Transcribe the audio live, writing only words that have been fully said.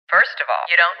First of all,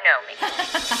 you don't know me.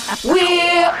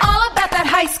 We're all about that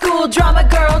high school drama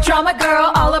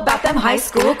girl, all about them high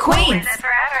school queens.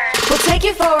 We'll take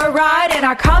you for a ride in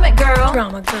our comic girl,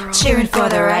 drama girl, cheering for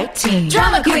the right team.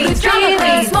 Drama queens,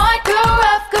 smart girl,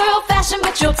 rough girl, fashion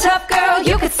but you're tough girl.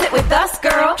 You could sit with us,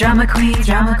 girl. Drama queens,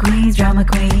 drama queens, drama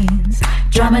queens,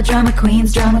 drama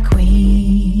queens, drama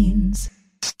queens.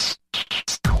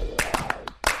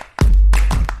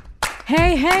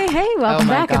 Hey, welcome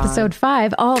back. God. Episode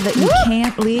 5, All That You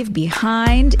Can't Leave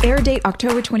Behind. Air date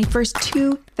October 21st,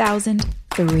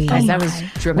 2003. Guys, that was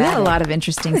dramatic. We had a lot of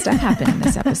interesting stuff happen in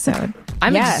this episode.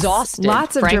 I'm exhausted.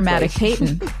 Lots of dramatic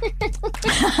Peyton.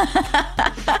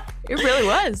 It really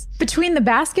was. Between the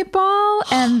basketball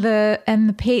and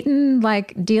the Peyton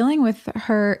like dealing with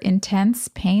her intense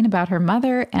pain about her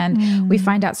mother, and we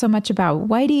find out so much about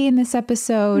Whitey in this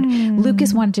episode.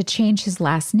 Lucas wanted to change his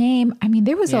last name. I mean,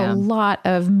 there was a lot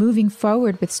of moving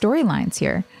forward with storylines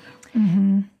here.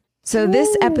 So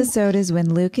this episode is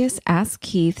when Lucas asks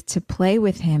Keith to play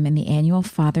with him in the annual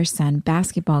father-son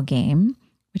basketball game,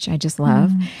 which I just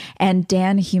love. And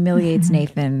Dan humiliates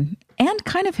Nathan and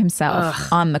kind of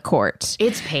himself on the court.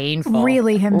 It's painful.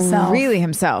 Really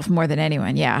himself more than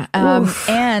anyone. Yeah.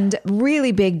 And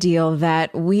really big deal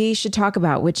that we should talk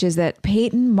about, which is that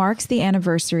Peyton marks the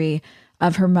anniversary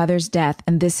of her mother's death.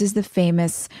 And this is the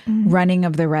famous running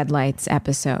of the red lights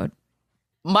episode.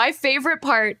 My favorite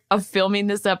part of filming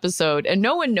this episode, and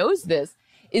no one knows this,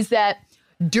 is that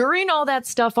during all that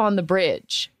stuff on the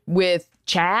bridge with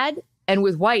Chad and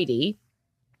with Whitey,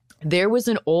 there was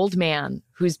an old man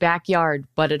whose backyard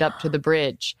butted up to the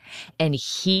bridge, and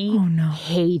he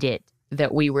hated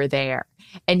that we were there.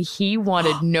 And he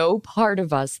wanted no part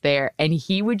of us there. And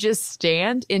he would just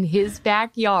stand in his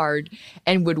backyard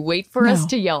and would wait for us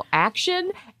to yell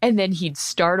action. And then he'd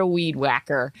start a weed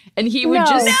whacker. And he would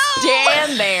just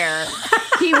stand there.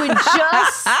 He would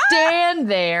just stand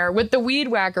there with the weed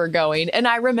whacker going. And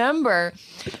I remember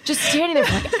just standing there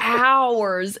for like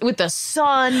hours with the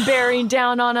sun bearing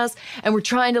down on us. And we're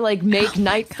trying to like make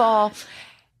nightfall.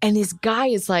 And this guy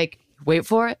is like, wait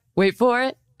for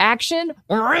it. Action.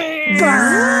 And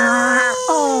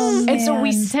so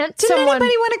we sent someone. Did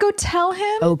anybody want to go tell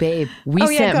him? Oh, babe.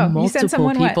 We sent multiple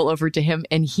people over to him,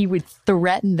 and he would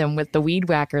threaten them with the weed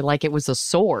whacker like it was a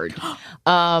sword.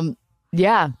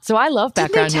 Yeah. So I love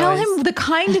background noise. Did they tell him the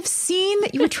kind of scene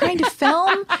that you were trying to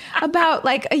film about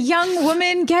like a young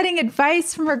woman getting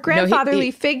advice from her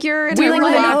grandfatherly figure? And we were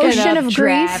like an ocean of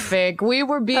traffic. We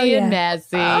were being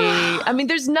messy. I mean,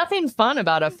 there's nothing fun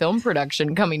about a film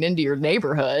production coming into your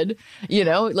neighborhood. You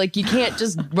know, like you can't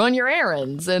just run your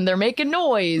errands and they're making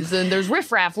noise and there's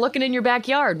riffraff looking in your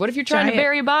backyard. What if you're trying to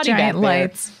bury a body back there?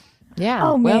 Lights. Yeah.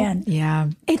 Oh, man.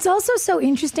 Yeah. It's also so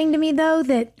interesting to me, though,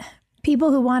 that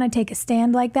people who want to take a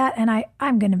stand like that, and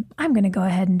I'm gonna go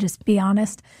ahead and just be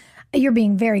honest. You're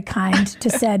being very kind to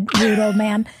said rude old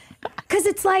man, because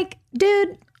it's like,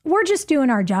 dude, we're just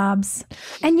doing our jobs,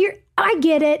 and I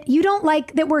get it. You don't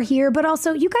like that we're here, but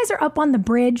also you guys are up on the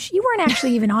bridge. You weren't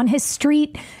actually even on his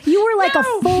street. You were like a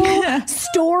full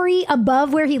story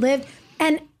above where he lived,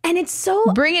 and it's so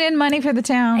bringing in money for the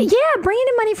town. Yeah, bringing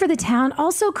in money for the town.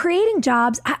 Also creating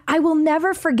jobs. I will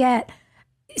never forget.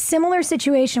 Similar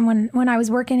situation when I was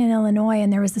working in Illinois,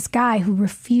 and there was this guy who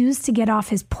refused to get off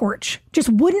his porch, just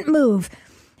wouldn't move.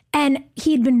 And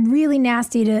he'd been really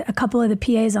nasty to a couple of the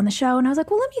PAs on the show. And I was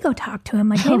like, well, let me go talk to him.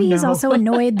 Like, maybe he's also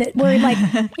annoyed that we're like,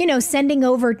 sending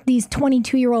over these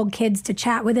 22-year-old kids to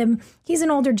chat with him. He's an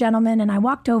older gentleman. And I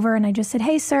walked over and I just said,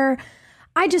 hey, sir,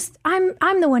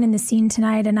 I'm the one in the scene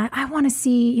tonight, and I want to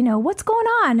see, what's going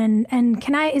on. And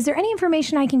is there any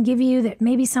information I can give you that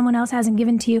maybe someone else hasn't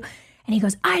given to you? And he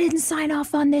goes, I didn't sign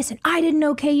off on this, and I didn't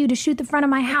okay you to shoot the front of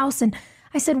my house. And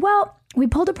I said, well, we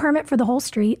pulled a permit for the whole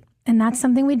street, and that's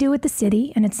something we do with the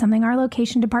city, and it's something our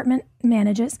location department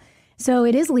manages. So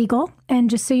it is legal.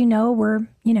 And just so you know, we're,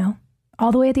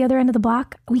 all the way at the other end of the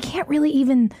block. We can't really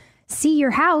even see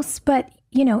your house, but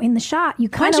in the shot, you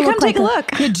kind of look take a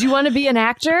look. Do you want to be an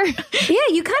actor? Yeah,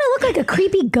 you kind of look like a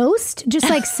creepy ghost, just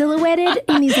like silhouetted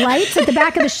in these lights at the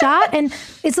back of the shot. And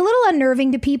it's a little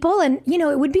unnerving to people. And,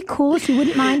 it would be cool if you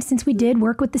wouldn't mind, since we did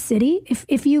work with the city,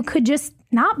 if you could just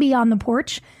not be on the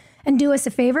porch and do us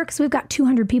a favor, because we've got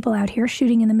 200 people out here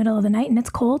shooting in the middle of the night and it's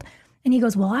cold. And he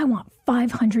goes, well, I want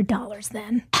 $500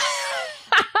 then.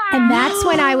 And that's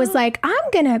when I was like,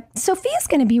 Sophia's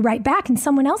going to be right back, and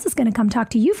someone else is going to come talk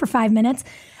to you for 5 minutes.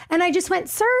 And I just went,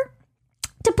 sir,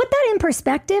 to put that in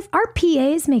perspective, our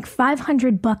PAs make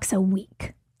 $500 a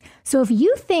week. So if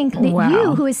you think that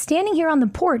you, who is standing here on the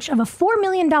porch of a $4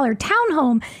 million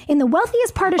townhome in the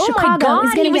wealthiest part of Chicago,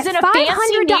 is going to get $500, in a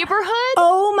fancy neighborhood?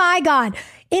 Oh my God.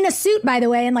 in a suit, by the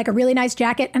way, and like a really nice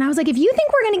jacket. And I was like, if you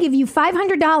think we're going to give you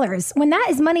 $500 when that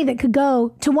is money that could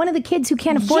go to one of the kids who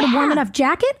can't afford a warm enough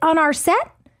jacket on our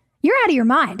set, you're out of your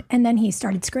mind. And then he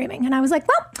started screaming. And I was like,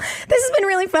 well, this has been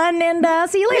really fun. And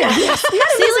see you later. None of this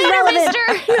is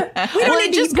relevant. We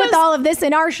don't need to put all of this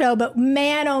in our show, but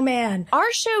man, oh man.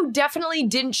 Our show definitely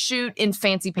didn't shoot in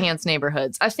fancy pants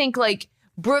neighborhoods. I think like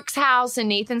Brooke's house and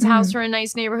Nathan's house are in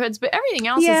nice neighborhoods, but everything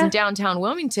else is in downtown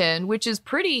Wilmington, which is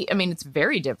pretty, I mean, it's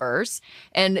very diverse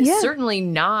and certainly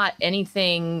not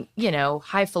anything, you know,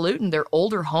 highfalutin. They're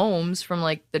older homes from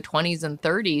like the 20s and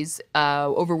 30s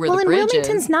over where the bridge is. Well, and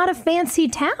Wilmington's not a fancy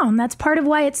town. That's part of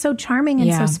why it's so charming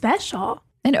and so special.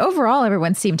 And overall,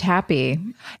 everyone seemed happy.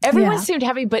 Everyone seemed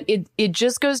happy, but it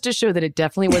just goes to show that it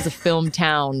definitely was a film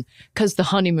town because the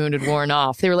honeymoon had worn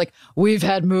off. They were like, we've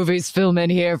had movies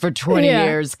filming here for 20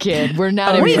 years, kid. We're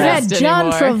not We've had impressed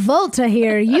John anymore. Travolta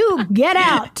here. You get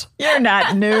out. You're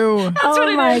not new. That's what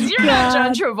it is. You're not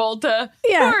John Travolta.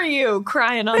 Yeah. Who are you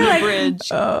crying on the bridge?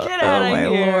 Get out of my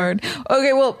here. Lord.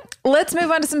 Okay, well, let's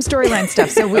move on to some storyline stuff.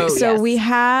 So we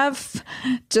have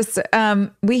just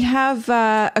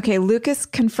Lucas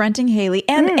confronting Haley,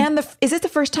 and is it the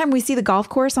first time we see the golf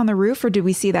course on the roof, or did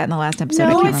we see that in the last episode?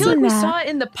 No, I feel like we saw it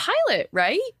in the pilot,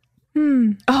 right?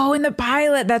 Oh, in the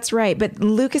pilot, that's right. But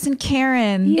Lucas and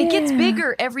Karen, It gets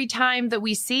bigger every time that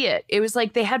we see it. It was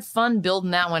like they had fun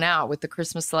building that one out with the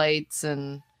Christmas lights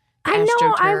and I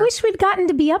know. I wish we'd gotten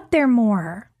to be up there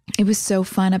more. it was so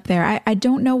fun up there. I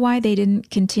don't know why they didn't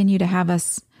continue to have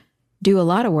us do a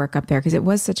lot of work up there because it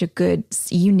was such a good,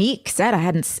 unique set. I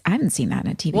hadn't seen that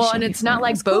in a TV show. Well, and it's not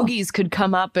like bogeys could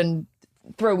come up and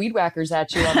throw weed whackers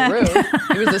at you on the roof.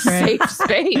 It was a safe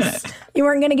space. You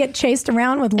weren't going to get chased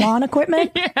around with lawn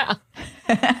equipment? Yeah.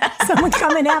 Someone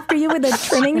coming after you with a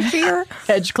trimming shear?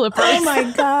 Hedge clippers. Oh, my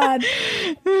God.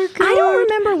 I don't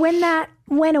remember when that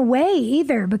went away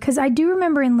either, because I do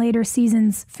remember in later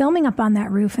seasons filming up on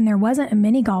that roof and there wasn't a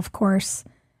mini golf course.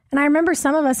 And I remember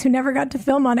some of us who never got to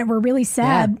film on it were really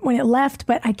sad when it left,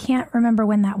 but I can't remember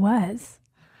when that was.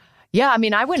 Yeah, I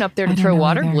mean, I went up there to throw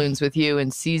water balloons with you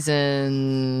in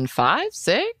season 5,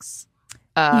 6,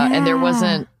 and there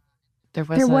wasn't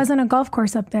a golf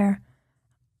course up there.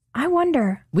 I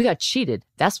wonder. We got cheated.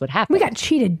 That's what happened. We got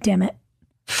cheated, damn it.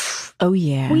 Oh,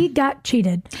 yeah. We got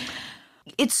cheated.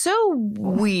 It's so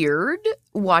weird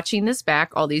watching this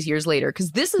back all these years later,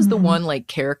 because this is the one like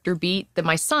character beat that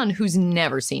my son, who's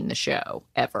never seen the show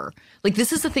ever, like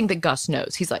this is the thing that Gus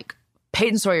knows. He's like,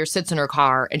 Peyton Sawyer sits in her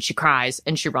car and she cries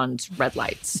and she runs red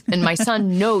lights. And my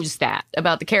son knows that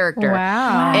about the character.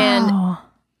 Wow.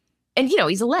 And you know,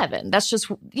 he's 11. That's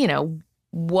just, you know,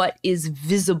 what is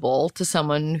visible to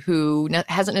someone who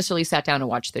hasn't necessarily sat down and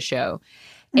watched the show.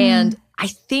 And I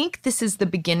think this is the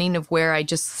beginning of where I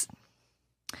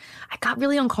got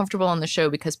really uncomfortable on the show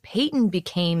because Peyton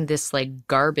became this like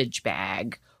garbage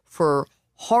bag for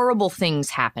horrible things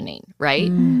happening, right?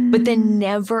 But then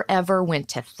never ever went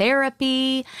to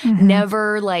therapy,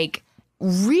 never like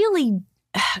really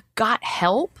got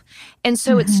help. And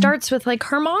so it starts with like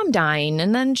her mom dying,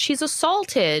 and then she's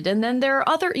assaulted, and then there are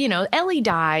other, you know, Ellie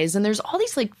dies, and there's all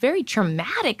these like very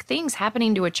traumatic things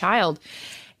happening to a child.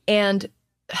 And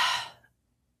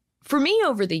for me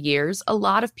over the years, a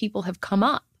lot of people have come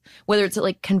up, whether it's at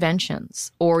like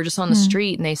conventions or just on the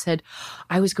street, and they said,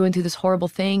 I was going through this horrible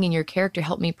thing and your character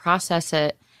helped me process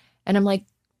it. And I'm like,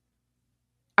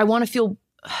 I want to feel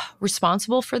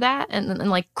responsible for that. And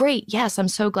like, great, yes, I'm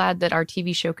so glad that our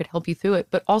TV show could help you through it.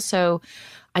 But also,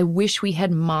 I wish we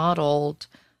had modeled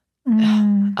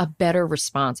a better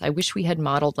response. I wish we had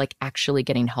modeled like actually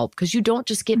getting help, because you don't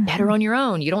just get better on your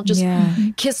own. You don't just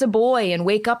kiss a boy and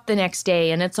wake up the next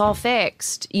day and it's all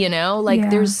fixed, you know? Like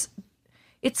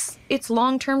it's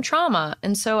long-term trauma.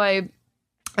 And so I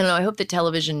don't know, I hope that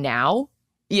television now,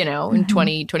 you know, in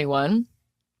 2021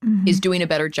 is doing a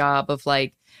better job of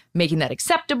like making that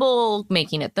acceptable,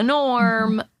 making it the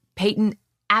norm. Peyton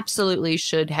absolutely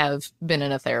should have been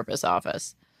in a therapist's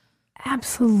office.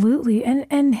 Absolutely.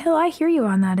 And Hill, I hear you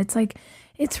on that. It's like,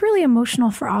 it's really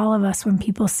emotional for all of us when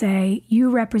people say, you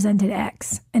represented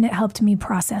X and it helped me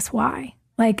process Y.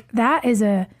 Like that's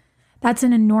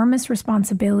an enormous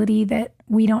responsibility that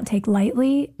we don't take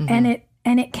lightly.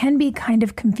 And it can be kind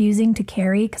of confusing to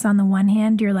carry, because on the one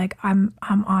hand, you're like, I'm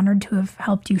honored to have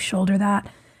helped you shoulder that.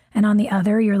 And on the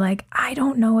other, you're like, I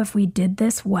don't know if we did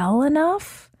this well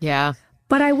enough. Yeah.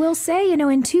 But I will say, you know,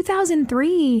 in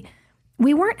 2003,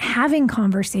 we weren't having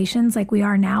conversations like we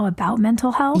are now about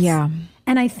mental health. Yeah.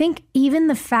 And I think even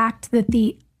the fact that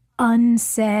the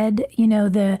unsaid, you know,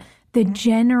 the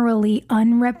generally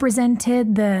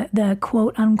unrepresented, the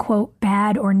quote unquote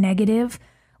bad or negative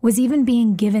was even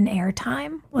being given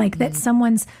airtime, like that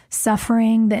someone's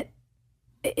suffering. That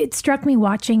it struck me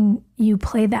watching you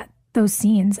play those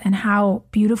scenes and how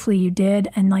beautifully you did.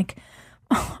 And like,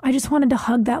 oh, I just wanted to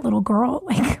hug that little girl.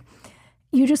 Like,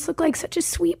 you just look like such a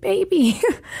sweet baby,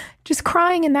 just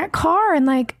crying in that car. And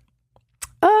like,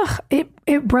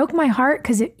 it broke my heart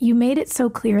because you made it so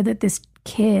clear that this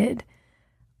kid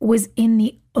was in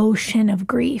the ocean of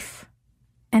grief.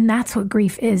 And that's what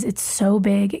grief is. It's so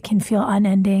big. It can feel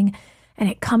unending and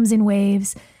it comes in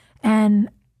waves. And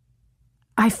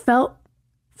I felt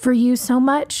for you so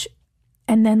much.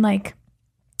 And then like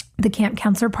the camp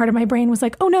counselor part of my brain was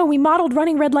like, oh no, we modeled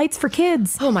running red lights for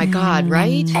kids. Oh my God,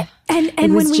 right?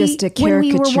 And when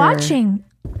we were watching,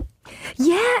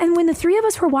 and when the three of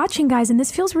us were watching, guys, and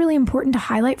this feels really important to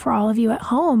highlight for all of you at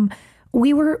home,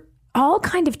 we were all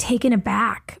kind of taken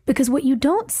aback because what you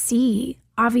don't see,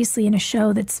 obviously, in a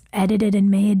show that's edited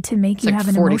and made to make you have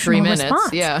an 43 emotional minutes,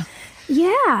 response. Yeah.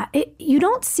 Yeah, you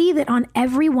don't see that on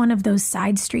every one of those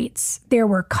side streets. There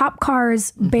were cop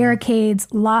cars, barricades,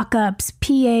 lockups,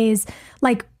 PAs.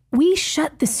 Like, we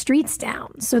shut the streets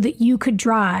down so that you could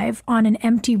drive on an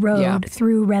empty road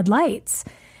through red lights.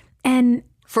 And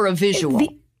for a visual.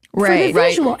 For the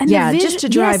visual. And just to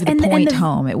drive the point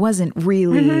home. It wasn't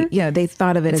really, they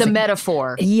thought of it as a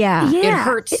metaphor. Yeah. It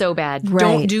hurts so bad. Right.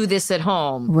 Don't do this at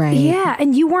home. Right. Yeah.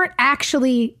 And you weren't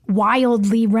actually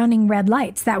wildly running red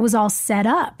lights. That was all set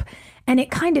up. And it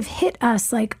kind of hit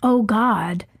us like, oh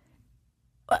God,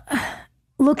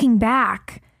 looking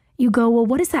back, you go, well,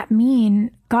 what does that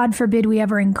mean? God forbid we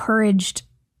ever encouraged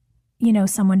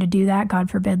someone to do that. God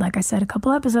forbid, like I said a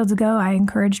couple episodes ago, I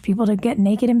encouraged people to get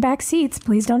naked in back seats.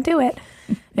 Please don't do it.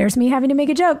 There's me having to make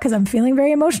a joke because I'm feeling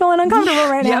very emotional and uncomfortable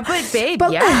right now. Yeah, but babe,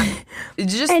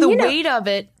 just the weight of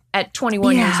it at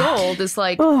 21 years old is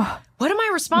like, what am I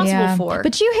responsible for?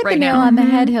 But you hit the nail on the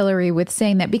head, Hilarie, with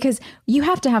saying that because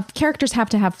characters have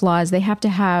to have flaws. They have to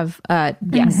have,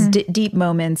 deep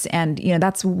moments. And,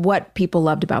 that's what people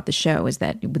loved about the show is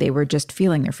that they were just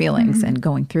feeling their feelings and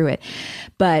going through it.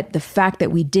 But the fact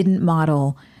that we didn't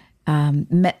model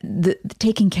the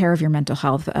taking care of your mental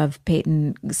health, of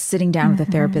Peyton sitting down with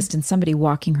a therapist and somebody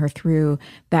walking her through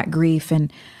that grief,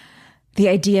 and the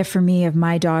idea for me of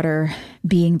my daughter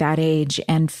being that age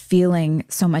and feeling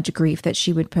so much grief that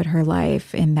she would put her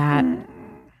life in that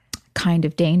kind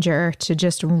of danger to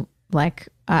just like,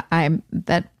 I'm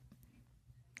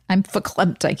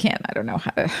verklempt. I don't know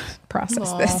how to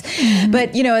process this,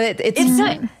 but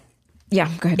it's yeah,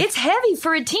 go ahead. It's heavy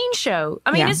for a teen show.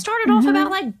 I mean, it started off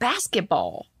about like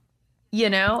basketball,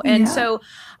 and so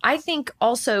I think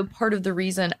also part of the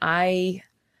reason I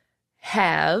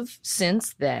have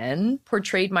since then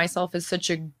portrayed myself as such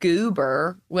a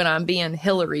goober when I'm being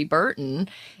Hilarie Burton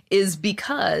is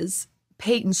because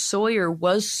Peyton Sawyer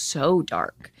was so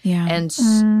dark and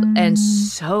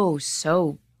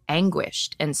so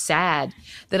anguished and sad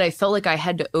that I felt like I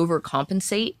had to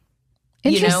overcompensate,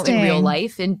 in real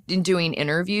life in doing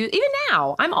interviews. Even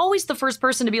now, I'm always the first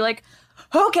person to be like,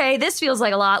 okay, this feels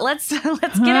like a lot. Let's get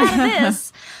out of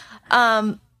this.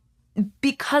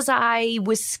 Because I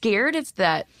was scared of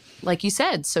that, like you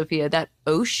said, Sophia, that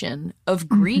ocean of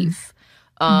grief.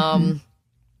 I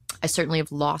certainly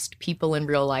have lost people in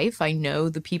real life. I know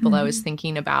the people I was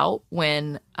thinking about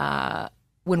when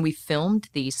we filmed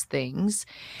these things.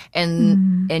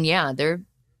 And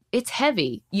it's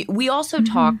heavy. We also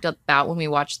talked about, when we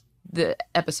watched the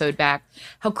episode back,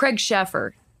 how Craig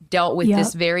Sheffer dealt with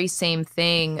this very same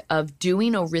thing of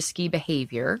doing a risky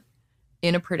behavior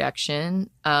in a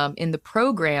production, in the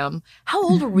program. How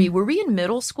old were we? Were we in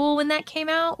middle school when that came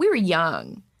out? We were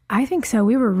young. I think so.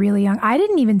 We were really young. I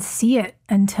didn't even see it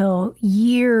until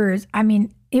years. I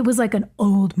mean, it was like an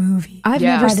old movie. I've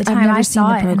never seen the program. And I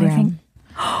think,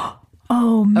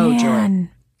 oh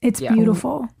man, it's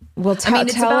beautiful. Well, it's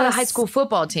about a high school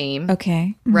football team.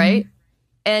 Okay. Right?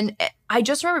 And I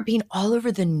just remember being all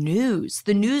over the news.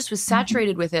 The news was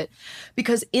saturated with it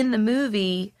because in the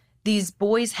movie, these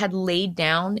boys had laid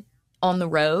down on the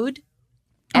road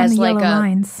as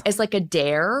like a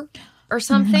dare or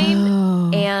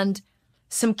something. And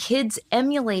some kids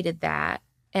emulated that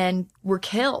and were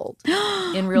killed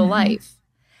in real life.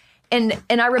 And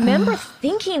I remember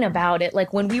thinking about it,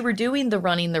 like when we were doing the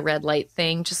running the red light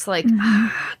thing, just like,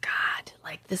 God,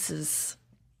 like this is,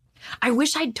 I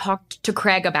wish I'd talked to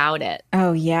Craig about it.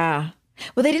 Oh, yeah.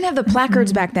 Well, they didn't have the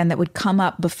placards back then that would come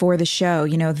up before the show.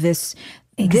 This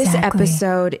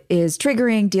episode is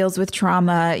triggering, deals with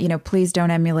trauma. Please don't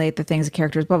emulate the things, the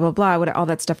characters, blah, blah, blah, all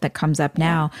that stuff that comes up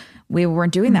now. We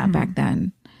weren't doing that back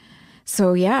then.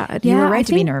 So yeah, you were right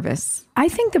to be nervous. I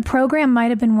think the program might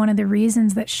have been one of the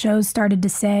reasons that shows started to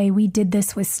say, we did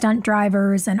this with stunt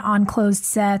drivers and on closed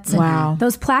sets. Wow. And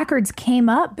those placards came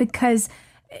up because,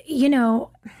 you know,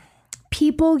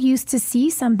 people used to see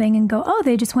something and go, oh,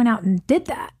 they just went out and did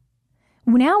that.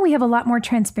 Now we have a lot more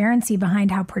transparency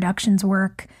behind how productions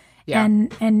work. Yeah.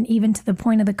 And even to the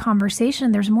point of the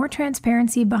conversation, there's more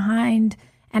transparency behind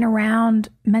and around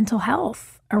mental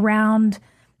health, around,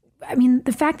 I mean,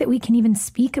 the fact that we can even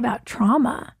speak about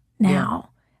trauma now.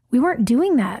 We weren't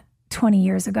doing that 20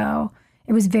 years ago.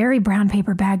 It was very brown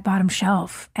paper bag, bottom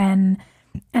shelf. And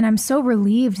I'm so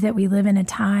relieved that we live in a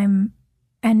time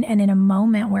and in a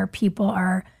moment where people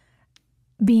are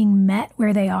being met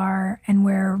where they are and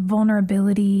where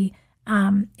vulnerability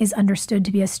is understood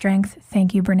to be a strength.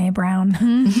 Thank you, Brene Brown.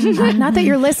 Not that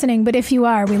you're listening, but if you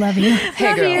are, we love you.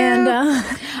 Hey, girl. And,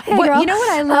 hey, girl. You know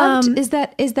what I loved is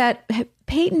that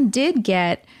Peyton did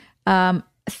get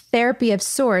therapy of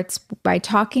sorts by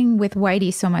talking with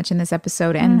Whitey so much in this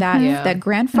episode, and that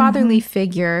grandfatherly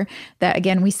figure that,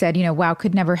 again, we said, you know, wow,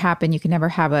 could never happen. You could never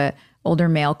have a older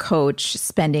male coach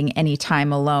spending any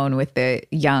time alone with the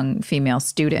young female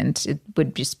student. It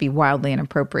would just be wildly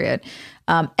inappropriate.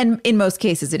 And in most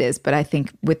cases it is, but I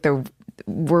think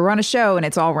we're on a show and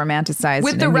it's all romanticized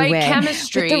with in the a new right way.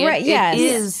 chemistry. It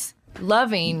is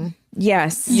loving.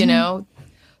 Yes. You know,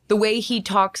 the way he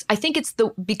talks, I think it's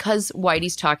because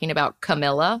Whitey's talking about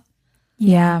Camilla.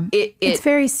 Yeah. It's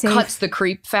very safe. Cuts the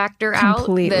creep factor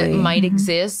Completely. out that might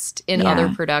exist in other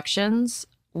productions.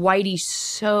 Whitey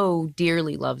so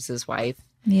dearly loves his wife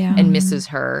and misses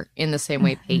her in the same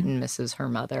way Peyton misses her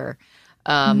mother.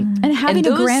 And having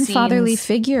a grandfatherly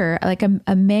figure, like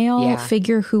a male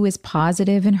figure who is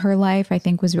positive in her life, I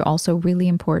think was also really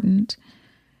important.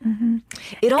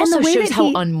 It also shows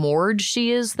how unmoored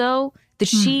she is, though, that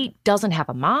she doesn't have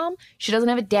a mom, she doesn't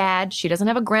have a dad, she doesn't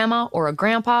have a grandma or a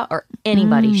grandpa or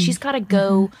anybody. She's got to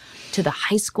go to the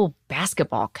high school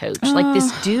basketball coach. Like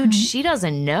this dude, she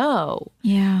doesn't know.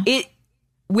 Yeah.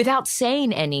 Without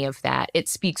saying any of that, it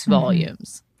speaks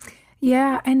volumes.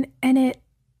 Yeah, and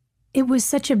it was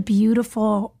such a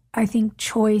beautiful, I think,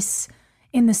 choice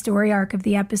in the story arc of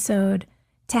the episode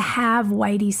to have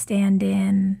Whitey stand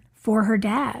in for her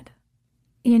dad,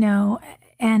 you know,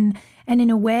 and in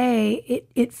a way,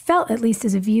 it felt, at least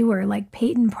as a viewer, like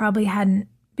Peyton probably hadn't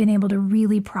been able to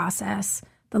really process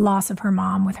the loss of her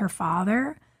mom with her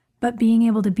father, but being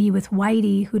able to be with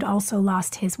Whitey, who'd also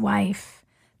lost his wife,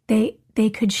 they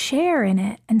could share in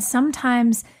it. And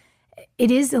sometimes it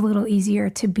is a little easier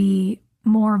to be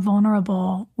more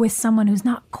vulnerable with someone who's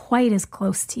not quite as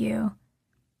close to you.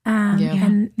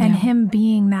 And him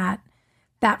being that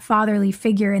fatherly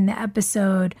figure in the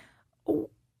episode,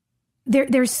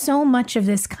 there's so much of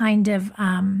this kind of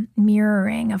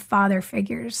mirroring of father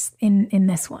figures in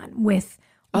this one with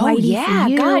Whitey for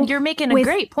you, God, you're making a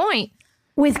great point.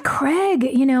 With Craig,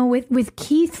 you know, with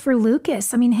Keith for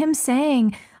Lucas. I mean, him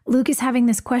saying, Lucas having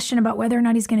this question about whether or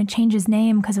not he's going to change his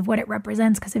name because of what it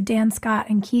represents, because of Dan Scott,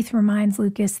 and Keith reminds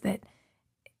Lucas that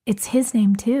it's his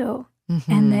name too,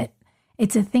 and that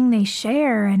it's a thing they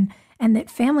share, and that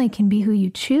family can be who you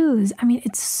choose. I mean,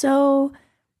 it's so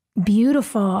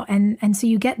beautiful, and so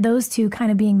you get those two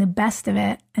kind of being the best of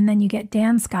it, and then you get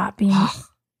Dan Scott being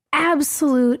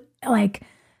absolute, like,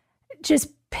 just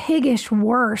piggish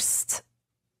worst.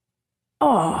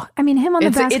 Oh, I mean, him on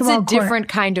the basketball court. It's a different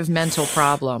kind of mental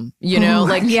problem, you know,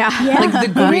 like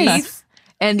the grief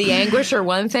and the anguish are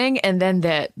one thing, and then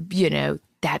that, you know,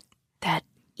 that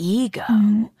ego.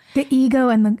 The ego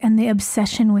and the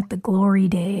obsession with the glory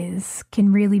days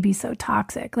can really be so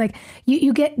toxic. Like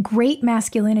you get great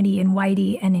masculinity in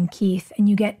Whitey and in Keith, and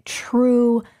you get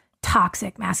true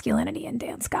toxic masculinity in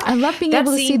Dan Scott. I love being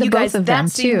able to see the both of them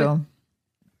too.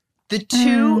 The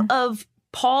two of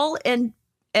Paul and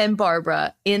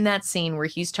Barbara in that scene where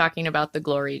he's talking about the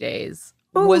glory days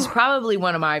was probably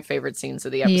one of my favorite scenes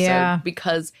of the episode,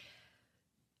 because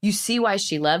you see why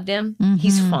she loved him.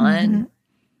 He's fun.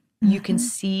 You can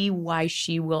see why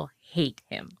she will hate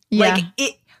him. Yeah. Like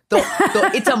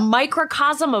it's a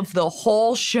microcosm of the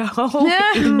whole show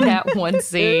in that one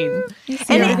scene.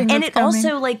 And it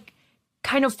also like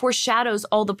kind of foreshadows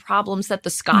all the problems that the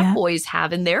Scott boys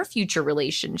have in their future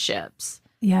relationships.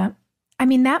 Yeah. I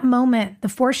mean, that moment, the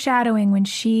foreshadowing when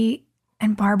she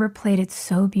and Barbara played it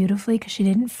so beautifully because she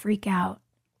didn't freak out.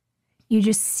 You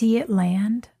just see it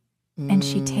land, and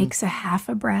she takes a half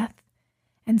a breath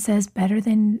and says, better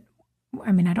than,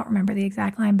 I mean, I don't remember the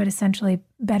exact line, but essentially,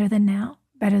 better than now,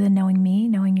 better than knowing me,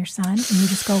 knowing your son. And you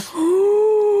just go,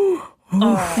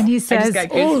 and he says,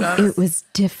 it was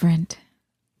different.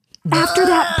 After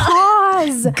that pause.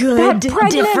 pause. Good, that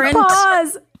pregnant different.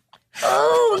 pause.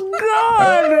 Oh,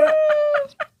 God.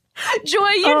 Joy,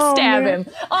 you'd stab him.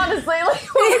 Honestly,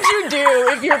 like, what would you do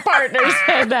if your partner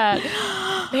said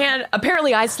that? Man,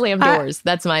 apparently I slam doors.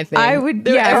 That's my thing. I would,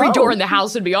 Every door in the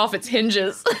house would be off its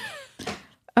hinges.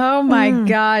 Oh my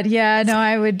God. Yeah, no,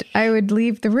 I would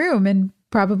leave the room and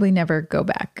probably never go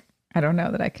back. I don't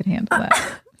know that I could handle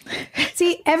that.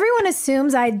 See, everyone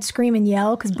assumes I'd scream and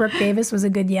yell because Brooke Davis was a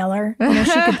good yeller. You know,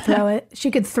 she could throw it. She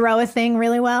could throw a thing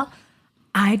really well.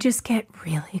 I just get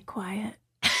really quiet.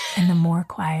 And the more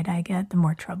quiet I get, the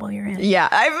more trouble you're in. Yeah,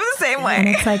 I'm the same way. And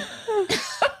it's like,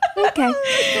 okay,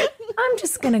 I'm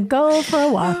just going to go for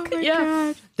a walk.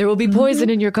 God. There will be poison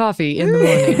in your coffee in the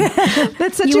morning.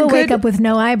 That's such You a will good wake up with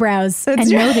no eyebrows and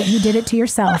know that you did it to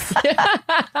yourself.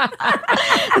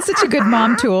 It's such a good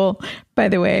mom tool, by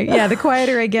the way. Yeah, the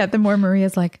quieter I get, the more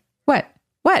Maria's like, what?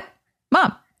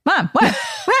 Mom, what?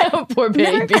 Poor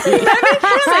baby. Say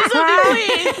something,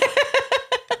 please.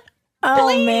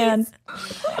 Oh, man.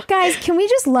 Guys, can we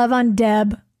just love on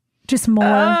Deb just more?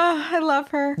 I love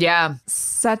her. Yeah.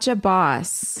 Such a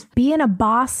boss. Being a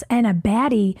boss and a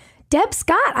baddie. Deb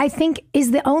Scott, I think, is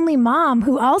the only mom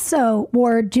who also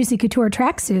wore Juicy Couture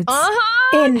tracksuits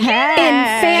in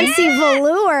fancy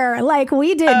velour like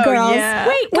we did, girls. Yeah.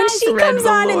 Wait, when guys, she red comes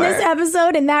on in velour. this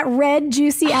episode in that red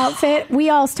juicy outfit, we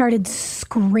all started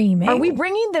screaming. Are we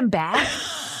bringing them back?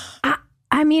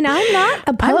 I mean, I'm not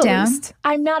opposed. I'm down.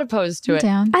 I'm not opposed to it.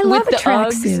 Down. I love With a the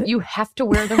Uggs, tracksuit. you have to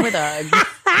wear them with Uggs.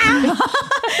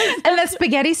 And the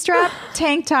spaghetti strap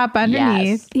tank top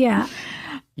underneath. Yeah.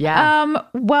 Yeah.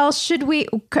 Well, should we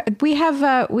have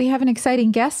an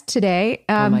exciting guest today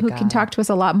my who can God. talk to us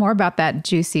a lot more about that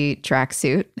juicy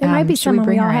tracksuit. It might be Should someone we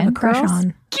bring all her have a in, crush girls?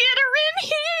 on. Get her in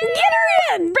here. Get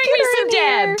her in. Bring Get me her some in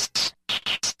here. Deb.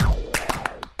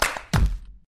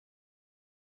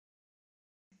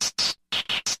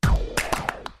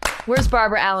 Where's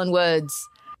Barbara Alyn Woods?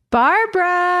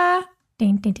 Barbara.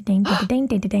 Ding, ding, ding, ding, ding, ding,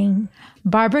 ding, ding.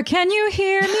 Barbara, can you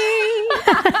hear me? There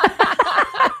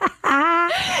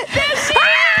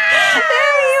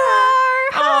you are.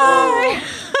 Oh,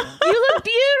 you look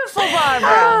beautiful,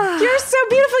 Barbara. You're so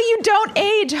beautiful. You don't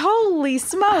age. Holy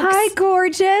smokes. Hi,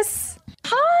 gorgeous.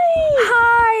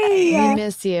 Hi. We Hi.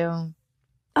 miss you.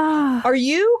 Ah, Are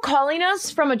you calling us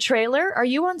from a trailer? Are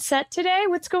you on set today?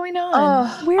 What's going on?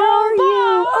 where are you?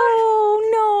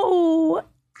 Oh, no.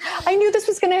 I knew this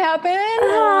was going to happen.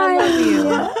 Hi. I love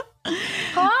you.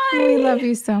 Hi. We love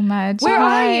you so much. Where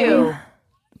Hi. are you?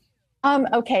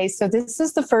 Okay, so this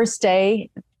is the first day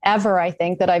ever, I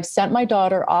think, that I've sent my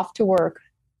daughter off to work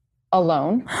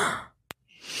alone.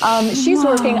 She's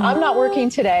working. I'm not working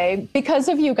today because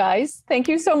of you guys. Thank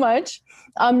you so much.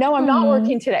 No, I'm not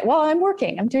working today. Well, I'm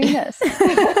working. I'm doing this. This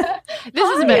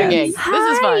is a better gig. This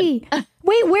is fun. Hi.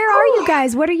 Wait, where are you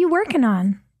guys? What are you working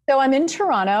on? So I'm in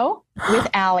Toronto with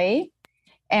Allie,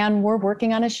 and we're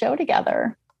working on a show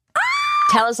together.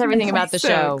 Tell us everything about the So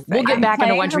show. We'll get I'm back into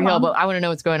playing One her Tree Hill, mom. but I want to know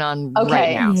what's going on Okay,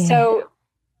 right now. Yeah. so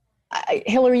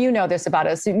Hilarie, you know this about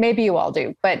us. Maybe you all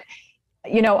do, but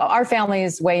you know, our family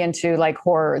is way into like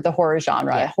the horror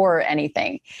genre, horror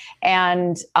anything.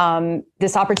 And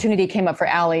this opportunity came up for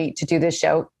Allie to do this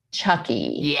show,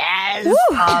 Chucky. Yes.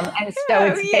 And so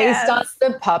it's based on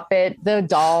the puppet, the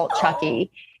doll,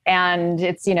 Chucky. And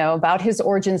it's, you know, about his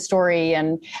origin story.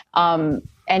 And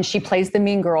she plays the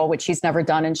mean girl, which she's never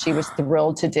done. And she was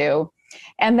thrilled to do.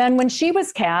 And then when she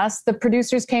was cast, the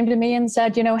producers came to me and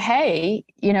said, you know, hey,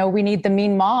 you know, we need the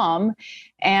mean mom.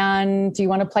 And do you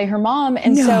want to play her mom?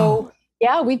 And so,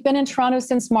 yeah, we've been in Toronto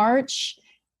since March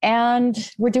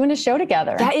and we're doing a show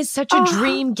together. That is such a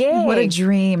dream gig. What a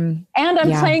dream. And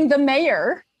I'm playing the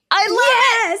mayor,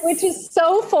 I love which is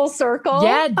so full circle. it.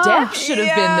 Yeah, Deb should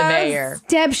have been the mayor.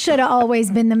 Deb should have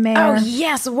always been the mayor. Oh,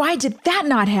 yes. Why did that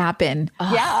not happen?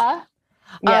 Yeah.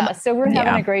 Yeah. So we're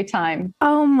having a great time.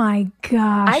 Oh my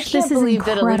gosh. I can't this is believe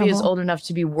that incredible. Olivia's old enough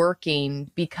to be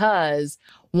working, because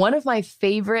one of my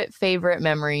favorite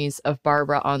memories of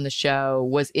Barbara on the show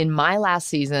was in my last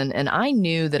season, and I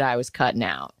knew that I was cutting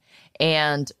out.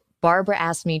 And Barbara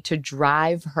asked me to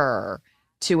drive her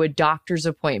to a doctor's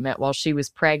appointment while she was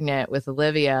pregnant with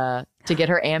Olivia to get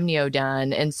her amnio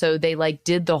done. And so they like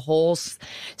did the whole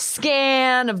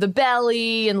scan of the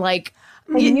belly and like,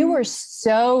 And you were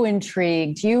so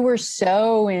intrigued. You were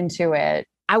so into it.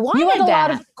 I wanted You had a that.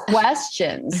 lot of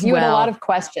questions. You had a lot of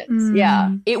questions.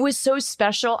 Yeah. It was so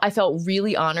special. I felt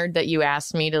really honored that you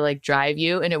asked me to like drive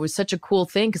you. And it was such a cool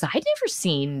thing because I'd never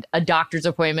seen a doctor's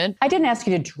appointment. I didn't ask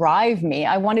you to drive me.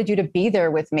 I wanted you to be there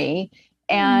with me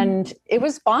And it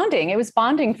was bonding. It was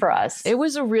bonding for us. It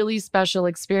was a really special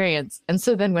experience. And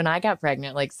so then when I got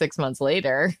pregnant, like 6 months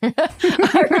later, I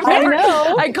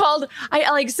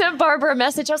sent Barbara a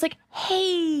message. I was like,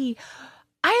 hey,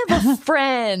 I have a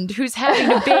friend who's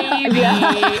having a baby.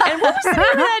 And what was the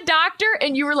name of that doctor?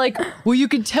 And you were like, well, you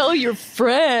can tell your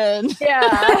friend. Yeah.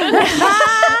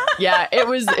 Yeah, it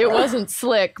wasn't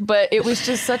slick, but it was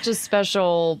just such a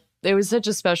special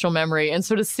memory. And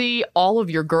so to see all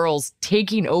of your girls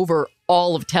taking over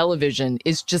all of television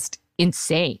is just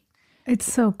insane.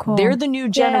 It's so cool. They're the new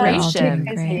generation.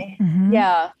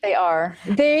 Yeah, they are.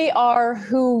 They are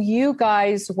who you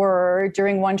guys were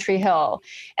during One Tree Hill.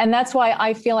 And that's why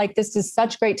I feel like this is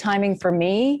such great timing for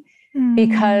me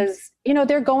because,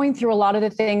 they're going through a lot of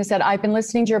the things that I've been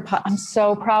listening to your I'm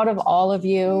so proud of all of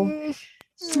you.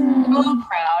 So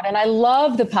proud. And I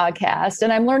love the podcast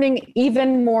and I'm learning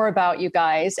even more about you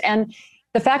guys. And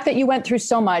the fact that you went through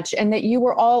so much and that you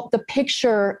were all the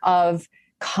picture of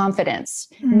confidence.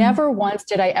 Never once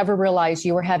did I ever realize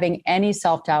you were having any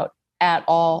self-doubt at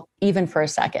all, even for a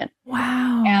second.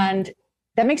 Wow. And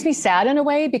that makes me sad in a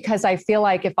way because I feel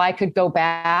like if I could go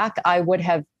back, I would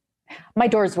have, my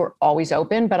doors were always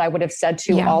open, but I would have said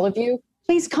to all of you,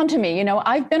 please come to me.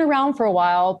 I've been around for a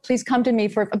while. Please come to me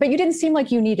but you didn't seem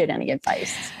like you needed any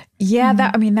advice. Yeah,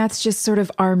 that's just sort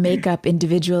of our makeup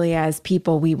individually as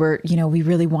people. We were, we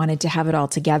really wanted to have it all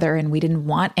together and we didn't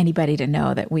want anybody to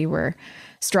know that we were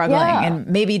struggling. Yeah. And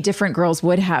maybe different girls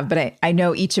would have, but I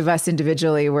know each of us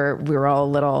individually we were all a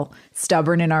little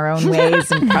stubborn in our own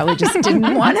ways and probably just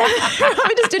didn't want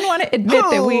to admit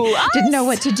that we didn't know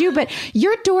what to do. But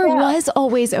your door was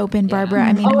always open, Barbara.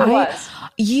 I mean,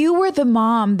 you were the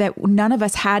mom that none of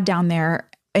us had down there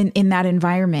in that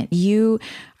environment.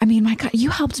 My God, you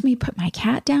helped me put my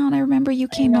cat down. I remember you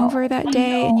came over that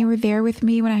day and you were there with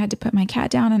me when I had to put my cat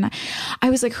down. And I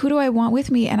was like, who do I want with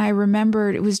me? And I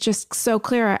remembered it was just so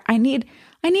clear. I need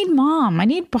mom. I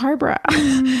need Barbara.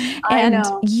 And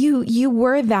you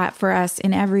were that for us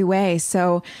in every way.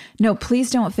 So no,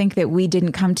 please don't think that we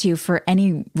didn't come to you for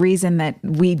any reason that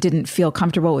we didn't feel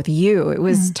comfortable with you. It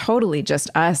was totally just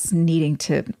us needing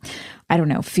to,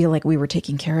 feel like we were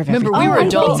taking care of everything. Remember, we were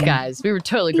adults, guys. We were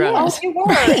totally grown ups. You were.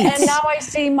 Right. And now I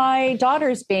see my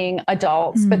daughters being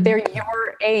adults, but they're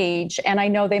your age. And I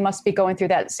know they must be going through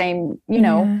that same,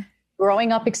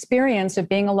 growing up experience of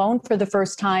being alone for the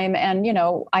first time. And,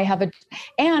 I have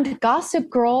and Gossip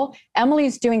Girl,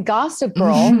 Emily's doing Gossip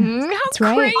Girl. How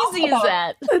crazy is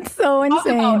that? It's so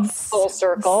insane. Full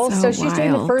circle. So she's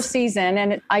doing the first season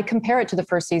and I compare it to the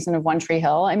first season of One Tree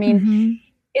Hill. I mean,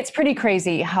 it's pretty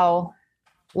crazy how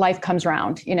life comes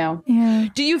around, Yeah.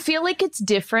 Do you feel like it's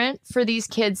different for these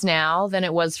kids now than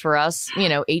it was for us,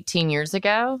 18 years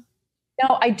ago?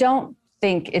 No, I don't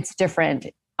think it's different.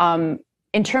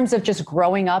 In terms of just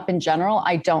growing up in general,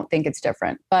 I don't think it's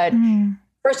different. But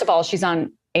first of all, she's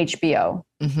on HBO.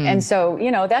 And so,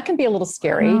 that can be a little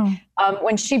scary.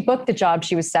 When she booked the job,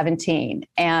 she was 17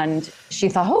 and she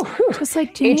thought, just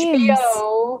like James.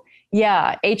 HBO.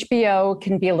 Yeah, HBO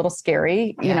can be a little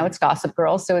scary. It's Gossip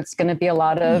Girl, so it's going to be a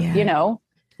lot of,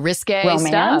 risque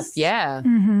romance stuff. Yeah.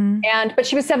 But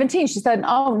she was 17. She said,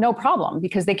 oh, no problem,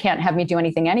 because they can't have me do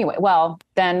anything anyway. Well,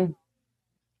 then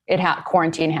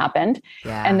quarantine happened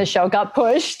and the show got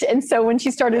pushed. And so when she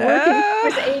started working, she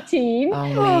was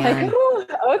 18.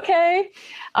 Okay.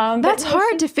 That's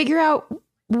hard to figure out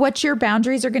what your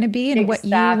boundaries are going to be and what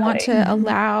you want to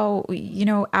allow,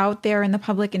 out there in the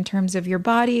public in terms of your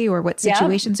body or what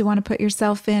situations you want to put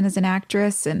yourself in as an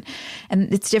actress. And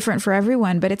it's different for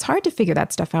everyone, but it's hard to figure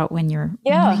that stuff out when you're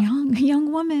a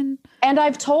young woman. And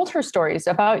I've told her stories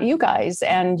about you guys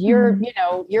and your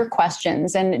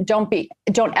questions, and don't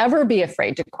ever be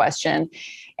afraid to question.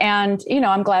 And,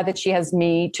 I'm glad that she has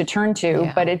me to turn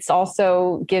to, but it's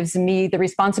also gives me the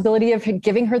responsibility of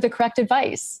giving her the correct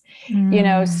advice,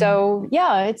 so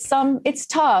it's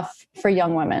tough for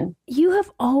young women. You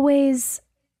have always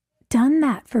done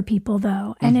that for people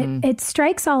though. And it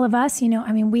strikes all of us,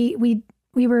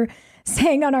 we were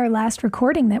saying on our last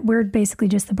recording that we're basically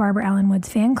just the Barbara Alyn Woods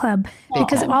fan club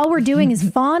because all we're doing is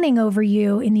fawning over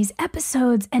you in these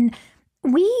episodes. And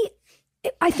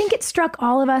I think it struck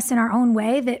all of us in our own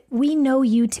way that we know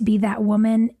you to be that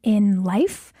woman in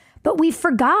life, but we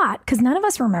forgot, because none of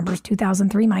us remembers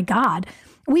 2003, my God.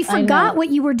 We forgot what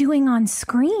you were doing on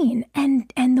screen.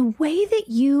 And the way that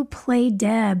you play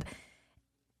Deb,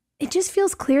 it just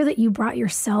feels clear that you brought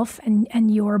yourself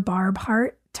and your Barb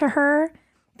heart to her,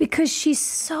 because she's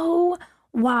so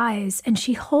wise and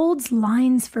she holds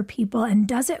lines for people and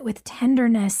does it with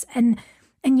tenderness. And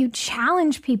you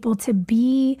challenge people to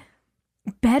be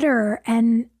better.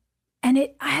 And And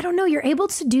I don't know, you're able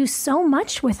to do so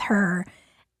much with her.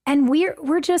 And we're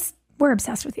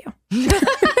obsessed with you.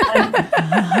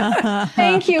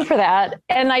 Thank you for that.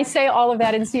 And I say all of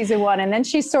that in season 1. And then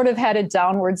she sort of had a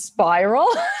downward spiral.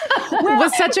 It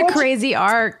was such a crazy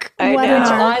arc. Which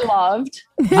I loved.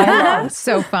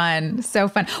 So fun. So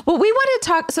fun. Well, we want to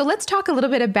talk. So let's talk a little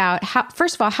bit about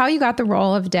first of all, how you got the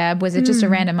role of Deb. Was it just a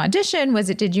random audition?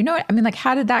 Did you know it? I mean, like,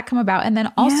 how did that come about? And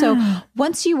then also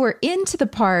once you were into the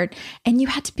part and you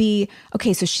had to be,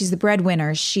 okay, so she's the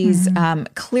breadwinner. She's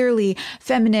clearly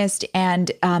feminist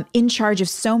and in charge of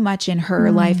so much in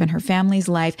her life and her family's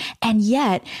life. And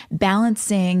yet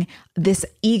balancing this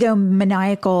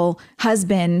egomaniacal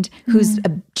husband who's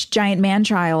a giant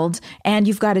man-child, and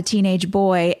you've got a teenage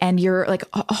boy, and you're like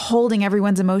holding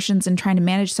everyone's emotions and trying to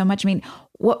manage so much. I mean,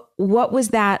 what was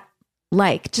that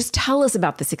like? Just tell us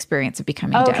about this experience of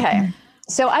becoming Deb. Okay.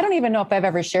 So I don't even know if I've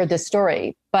ever shared this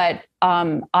story, but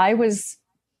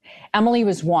Emily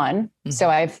was one. So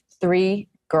I have 3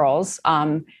 girls.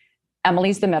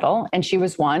 Emily's the middle, and she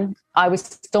was 1. I was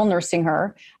still nursing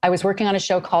her. I was working on a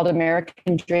show called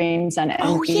American Dreams on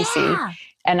NBC.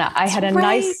 And I had a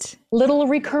nice little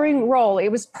recurring role. It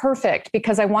was perfect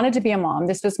because I wanted to be a mom.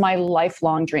 This was my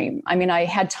lifelong dream. I mean, I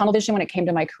had tunnel vision when it came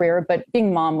to my career, but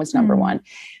being mom was number 1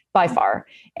 by far.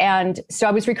 And so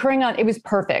I was recurring on, it was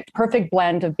perfect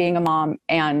blend of being a mom.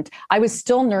 And I was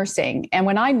still nursing. And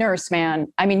when I nurse,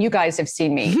 man, I mean, you guys have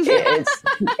seen me. It's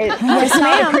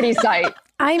not a pretty sight.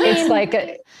 I mean, it's like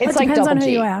depends double on who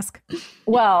G. you ask.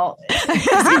 Well,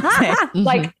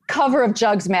 like cover of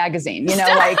Jugs magazine,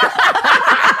 like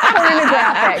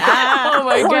pornographic. Oh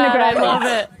my God, I love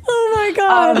it. Oh my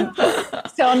God.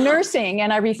 So I'm nursing,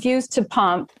 and I refused to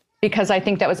pump because I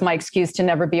think that was my excuse to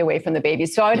never be away from the baby.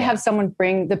 So I would have someone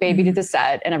bring the baby to the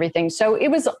set and everything. So it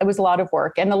was a lot of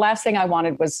work, and the last thing I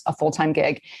wanted was a full-time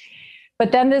gig.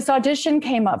 But then this audition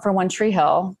came up for One Tree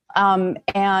Hill,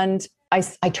 and I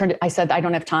said, I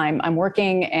don't have time. I'm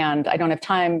working and I don't have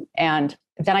time. And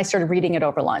then I started reading it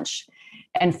over lunch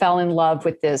and fell in love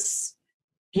with this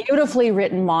beautifully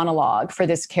written monologue for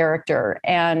this character.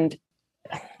 And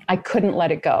I couldn't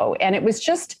let it go. And it was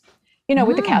just,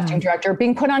 with the casting director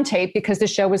being put on tape because the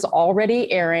show was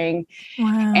already airing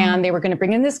and they were going to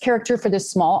bring in this character for this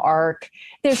small arc.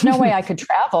 There's no way I could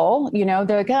travel, they're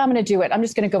like, I'm going to do it. I'm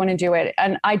just going to go in and do it.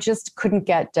 And I just couldn't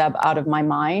get Deb out of my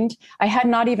mind. I had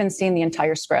not even seen the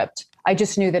entire script. I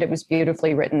just knew that it was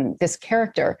beautifully written, this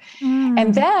character.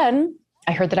 And then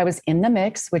I heard that I was in the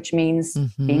mix, which means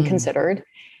being considered.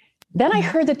 Then I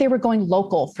heard that they were going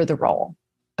local for the role.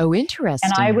 Oh,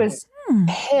 interesting. And I was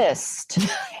pissed.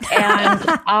 And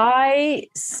I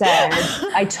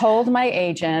told my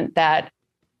agent that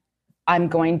I'm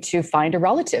going to find a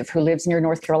relative who lives near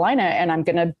North Carolina and I'm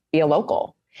going to be a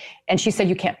local. And she said,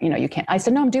 you can't. I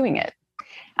said, no, I'm doing it.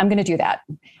 I'm going to do that.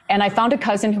 And I found a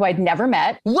cousin who I'd never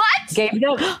met. What? Gave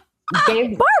them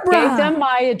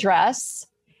my address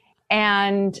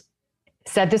and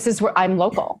said, this is where I'm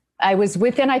local. I was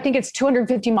within, I think it's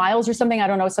 250 miles or something. I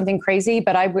don't know, something crazy,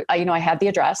 but I had the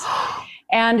address.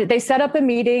 And they set up a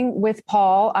meeting with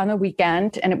Paul on the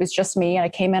weekend, and it was just me. And I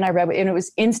came in, I read, and it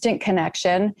was instant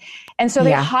connection. And so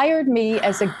they hired me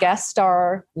as a guest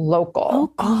star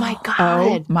local. Oh my God.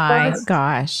 Oh my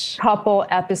gosh. Couple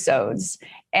episodes.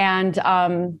 And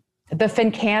the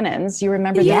Fincannons, you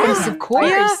remember Yes, them? of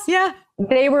course. Yeah.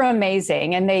 They were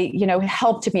amazing, and they,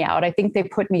 helped me out. I think they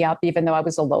put me up even though I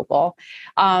was a local.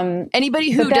 Anybody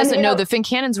who doesn't know, the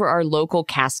Fincannons were our local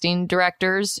casting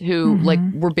directors who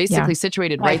were basically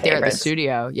situated right there at the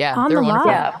studio. Yeah. They're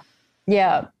wonderful.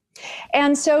 Yeah.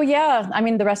 And so,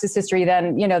 the rest is history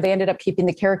then. They ended up keeping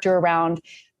the character around.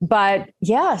 But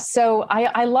so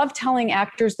I love telling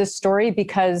actors this story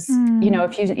because,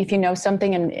 if you know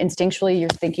something and instinctually you're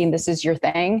thinking this is your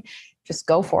thing, just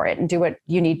go for it and do what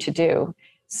you need to do.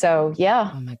 So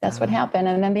that's what happened.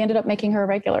 And then they ended up making her a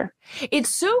regular. It's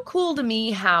so cool to me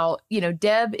how,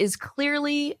 Deb is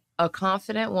clearly a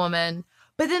confident woman,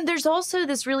 but then there's also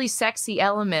this really sexy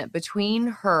element between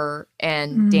her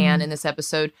and Dan in this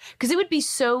episode, because it would be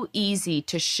so easy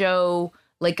to show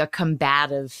like a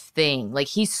combative thing. Like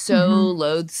he's so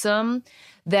loathsome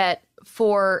that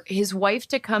for his wife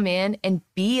to come in and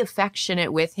be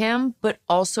affectionate with him, but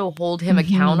also hold him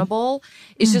accountable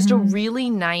is just a really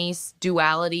nice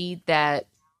duality that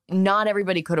not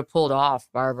everybody could have pulled off,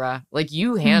 Barbara. Like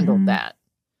you handled that.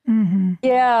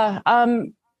 Yeah.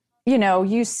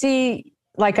 You see,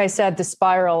 like I said, the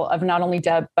spiral of not only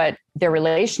Deb, but their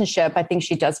relationship. I think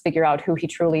she does figure out who he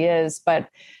truly is. But,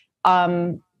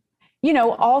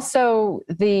 also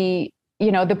the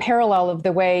parallel of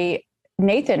the way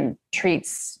Nathan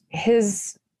treats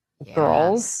his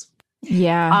girls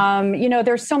Yeah.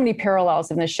 There's so many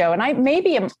parallels in the show, and I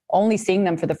maybe am only seeing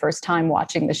them for the first time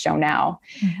watching the show now.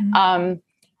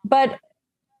 But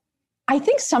I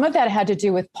think some of that had to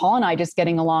do with Paul and I just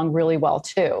getting along really well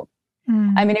too.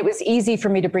 I mean, it was easy for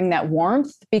me to bring that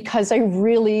warmth because I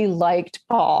really liked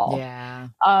Paul. Yeah.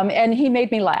 And he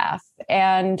made me laugh.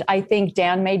 And I think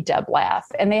Dan made Deb laugh,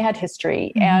 and they had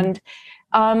history. And,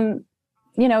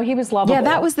 he was lovable. Yeah,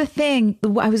 that was the thing.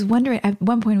 I was wondering, at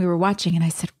one point we were watching and I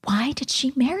said, why did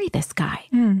she marry this guy?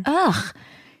 Ugh.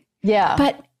 Yeah.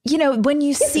 But, when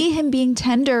you see him being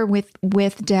tender with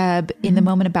Deb in the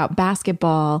moment about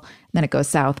basketball, then it goes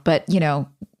south. But,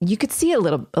 you could see a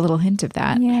little hint of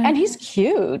that. Yeah. And he's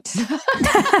cute. Of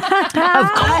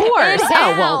course.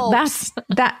 Oh, well, that's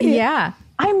that. Yeah.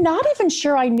 I'm not even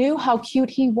sure I knew how cute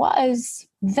he was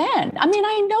then. I mean,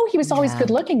 I know he was always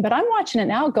good looking, but I'm watching it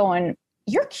now going,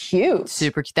 you're cute.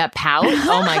 Super cute. That pout.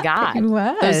 Oh my God. He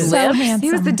was. Those So lips. handsome.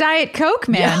 He was the Diet Coke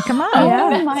man. Come on.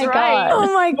 Oh my God.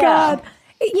 Oh my God.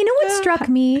 You know what struck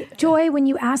me, Joy, when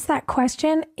you asked that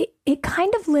question? It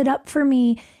kind of lit up for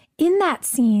me in that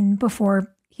scene before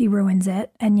he ruins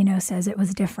it and, says it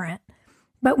was different.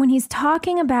 But when he's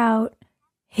talking about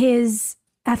his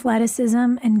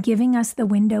athleticism and giving us the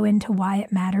window into why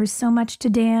it matters so much to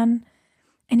Dan,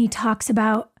 and he talks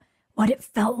about what it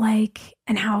felt like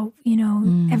and how,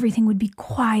 everything would be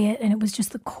quiet and it was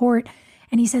just the court.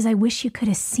 And he says, I wish you could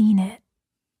have seen it.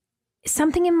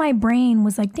 Something in my brain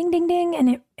was like, ding, ding, ding.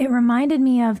 And it reminded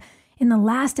me of in the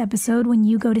last episode when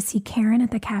you go to see Karen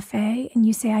at the cafe and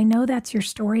you say, I know that's your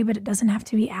story, but it doesn't have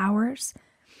to be ours.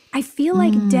 I feel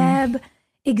like Deb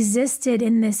existed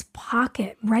in this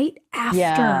pocket right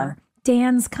after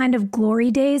Dan's kind of glory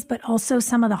days, but also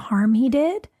some of the harm he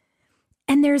did.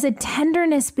 And there's a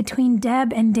tenderness between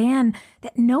Deb and Dan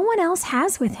that no one else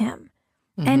has with him.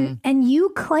 And you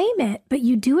claim it, but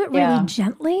you do it really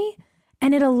gently.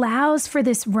 And it allows for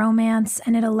this romance,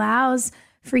 and it allows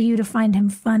for you to find him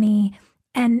funny.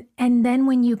 And then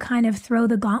when you kind of throw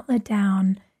the gauntlet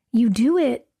down, you do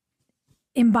it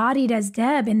embodied as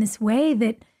Deb in this way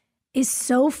that is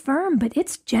so firm, but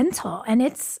it's gentle. And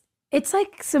it's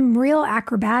like some real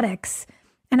acrobatics.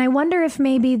 And I wonder if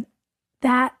maybe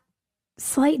that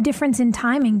slight difference in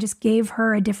timing just gave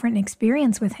her a different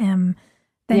experience with him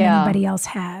than anybody else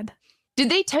had. Did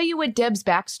they tell you what Deb's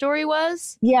backstory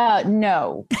was? Yeah,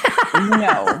 no.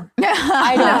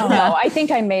 I don't know. I think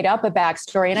I made up a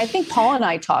backstory, and I think Paul and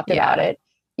I talked about it.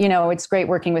 It's great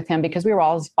working with him because we were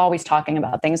always talking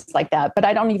about things like that. But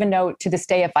I don't even know to this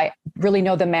day if I really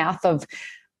know the math of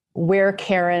where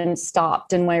Karen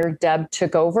stopped and where Deb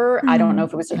took over. I don't know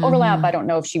if it was an overlap. I don't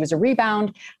know if she was a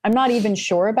rebound. I'm not even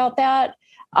sure about that.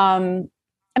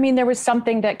 There was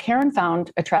something that Karen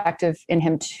found attractive in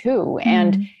him too.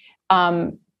 And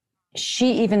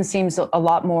she even seems a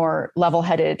lot more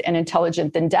level-headed and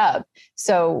intelligent than Deb.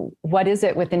 So what is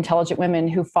it with intelligent women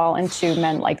who fall into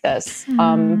men like this?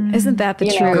 Isn't that the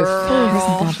truth? Isn't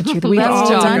that the truth? We've Let's all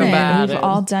talk done about it. it. We've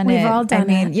all done We've it. all done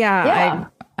it. Yeah.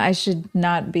 I should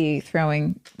not be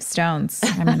throwing stones.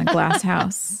 I'm in a glass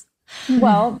house.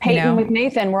 Well, Peyton with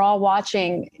Nathan, we're all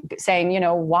watching, saying,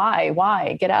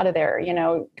 why? Get out of there,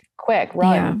 quick,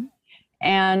 run. Yeah.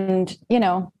 And,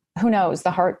 who knows?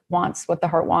 The heart wants what the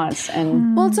heart wants.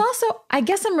 And well, it's also, I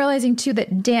guess I'm realizing too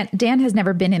that Dan has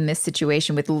never been in this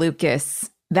situation with Lucas.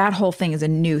 That whole thing is a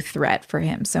new threat for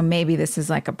him. So maybe this is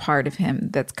like a part of him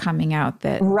that's coming out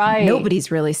that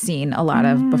nobody's really seen a lot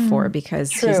of before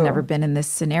because he's never been in this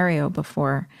scenario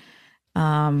before.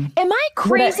 Am I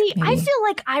crazy? I feel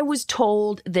like I was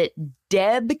told that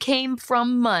Deb came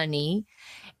from money.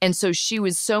 And so she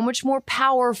was so much more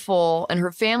powerful and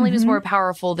her family was more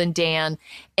powerful than Dan.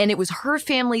 And it was her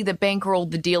family that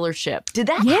bankrolled the dealership. Did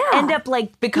that end up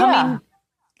becoming?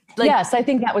 Yes, I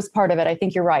think that was part of it. I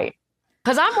think you're right.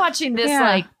 Because I'm watching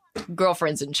this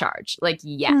girlfriend's in charge.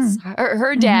 Yes,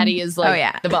 her daddy is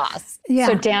the boss. Yeah.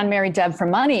 So Dan married Deb for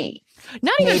money.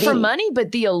 Not even for money,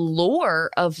 but the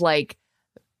allure of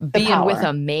being with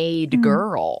a maid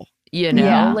girl.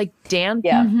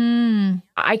 Dan,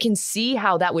 I can see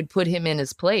how that would put him in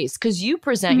his place because you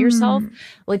present yourself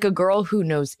like a girl who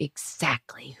knows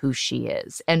exactly who she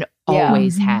is and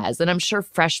always has. And I'm sure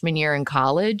freshman year in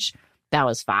college, that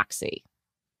was Foxy.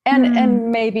 And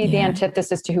maybe the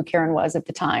antithesis to who Karen was at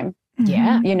the time.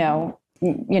 Yeah. And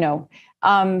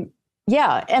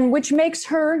which makes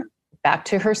her, back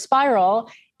to her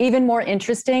spiral, even more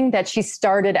interesting that she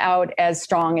started out as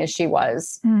strong as she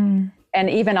was. And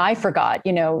even I forgot,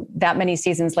 that many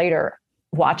seasons later,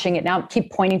 watching it now, keep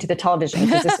pointing to the television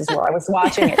because this is where I was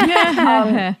watching it.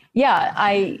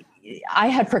 I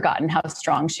had forgotten how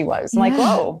strong she was. Like,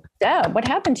 whoa, Deb, what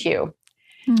happened to you?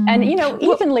 And,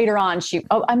 even later on,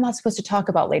 I'm not supposed to talk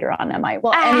about later on, am I?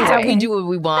 Well, anyway. We do what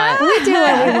we want. We do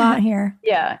what we want here.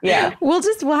 Yeah. We'll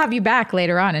have you back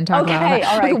later on and talk about Okay,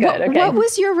 all right, good. Okay. What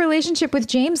was your relationship with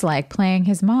James like playing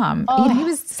his mom? He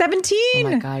was 17. Oh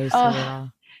my God, he's so raw.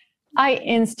 I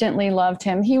instantly loved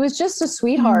him. He was just a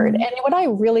sweetheart. And what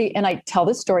I tell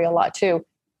this story a lot too,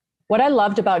 what I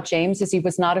loved about James is he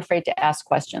was not afraid to ask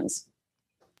questions.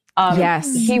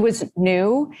 Yes. He was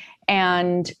new,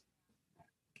 and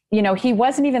he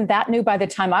wasn't even that new by the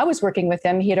time I was working with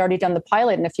him. He had already done the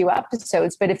pilot in a few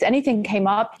episodes, but if anything came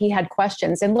up, he had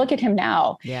questions. And look at him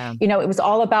now. Yeah. It was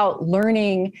all about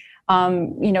learning,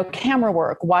 camera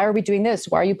work. Why are we doing this?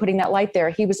 Why are you putting that light there?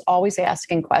 He was always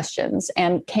asking questions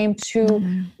and came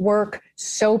to work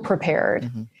so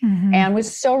prepared and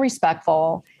was so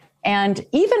respectful. And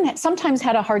even sometimes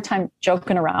had a hard time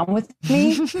joking around with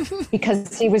me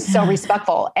because he was so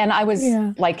respectful. And I was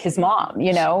like his mom, and,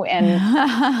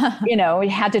 he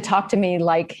had to talk to me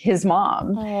like his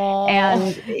mom. Aww.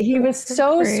 And he was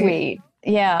so sweet.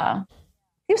 Yeah.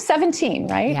 He was 17,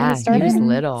 right? Yeah, he was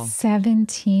little.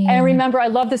 17. And I remember, I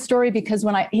love this story because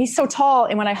he's so tall,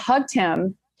 and when I hugged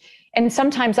him, and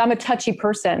sometimes I'm a touchy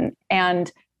person,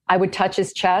 and I would touch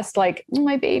his chest like,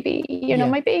 my baby,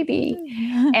 my baby.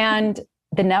 And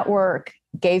the network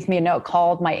gave me a note,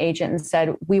 called my agent and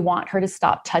said, we want her to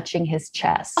stop touching his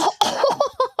chest.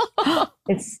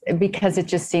 It's because it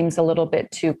just seems a little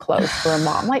bit too close for a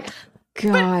mom. Like,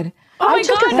 God. Oh my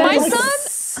God, my son?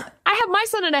 I have my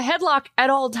son in a headlock at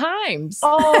all times.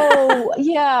 Oh,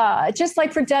 yeah. Just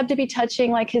like for Deb to be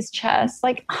touching like his chest,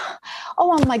 like,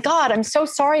 oh my God, I'm so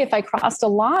sorry if I crossed a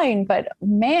line, but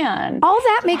man. All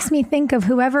that makes me think of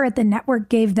whoever at the network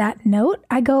gave that note.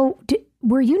 I go,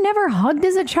 were you never hugged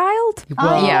as a child?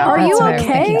 Well, yeah, are you what I was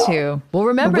okay? thinking too. Well,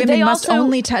 remember, women they must also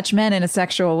only touch men in a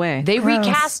sexual way. They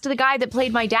recast the guy that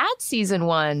played my dad season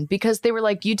 1 because they were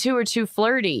like, you two are too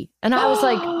flirty. And I was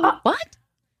like, what?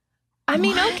 I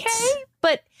mean, okay.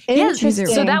 But yeah,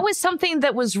 so that was something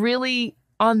that was really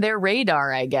on their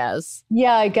radar, I guess.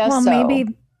 Yeah, I guess so. Well,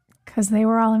 maybe because they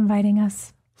were all inviting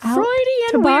us out to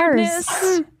Freudian bars.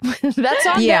 weirdness. That's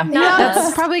on them, not that's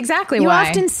us. probably exactly You why.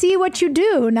 often see what you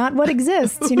do, not what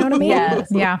exists. You know what I mean? Yes.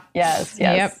 Yeah. Yes.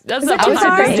 Yep. That's that not too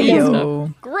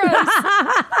far?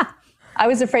 gross. I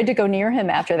was afraid to go near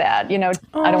him after that. I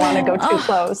don't want to go too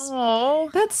close. Oh,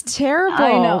 That's terrible.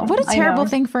 I know, What a I terrible know.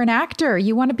 thing for an actor.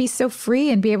 You want to be so free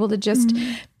and be able to just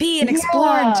be and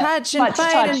explore and touch and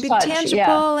fight and be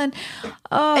tangible and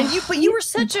but you were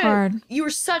such hard. you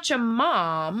were such a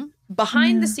mom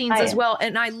behind the scenes as well.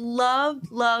 And I loved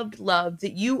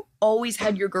that you always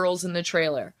had your girls in the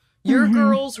trailer. Your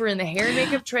girls were in the hair and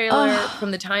makeup trailer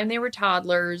from the time they were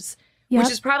toddlers. Yep.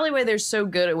 Which is probably why they're so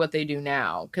good at what they do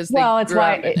now. Because It's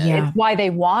why they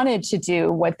wanted to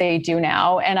do what they do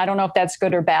now. And I don't know if that's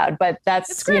good or bad, but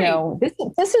that's,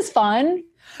 this is fun.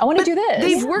 I want to do this.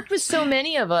 They've worked with so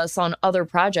many of us on other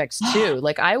projects too.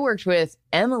 Like I worked with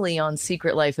Emily on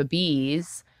Secret Life of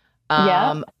Bees.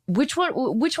 Which one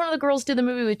of the girls did the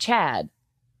movie with Chad?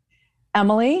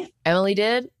 Emily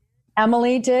did.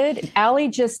 Allie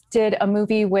just did a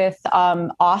movie with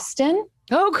Austin.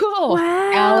 Oh, cool.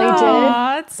 Wow. Allie did.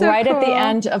 That's so right cool. at the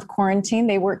end of quarantine.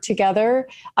 They worked together.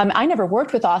 I never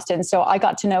worked with Austin, so I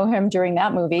got to know him during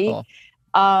that movie. Cool.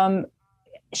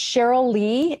 Cheryl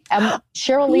Lee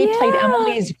played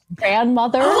Emily's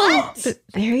grandmother. What?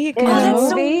 There you go. In the That's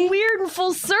so movie. weird and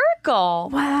full circle.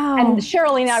 Wow. And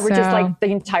Cheryl Lee and I were just So- like the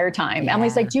entire time.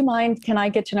 Emily's like, do you mind? Can I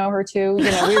get to know her too? We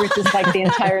were just like the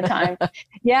entire time.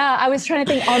 Yeah, I was trying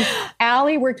to think.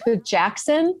 Allie worked with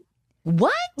Jackson.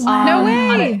 What? No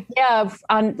way.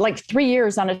 On like 3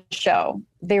 years on a show.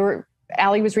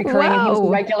 Allie was recurring and he was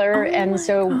a regular. And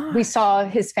so we saw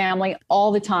his family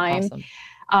all the time.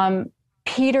 Awesome.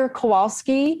 Peter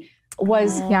Kowalski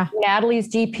was Natalie's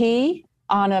DP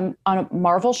on a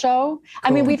Marvel show. I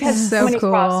mean, we've had so many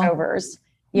crossovers.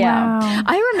 Yeah. Wow.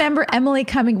 I remember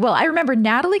I remember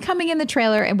Natalie coming in the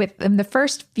trailer and in the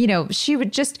first, she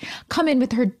would just come in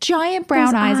with her giant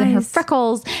brown eyes and her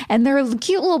freckles and their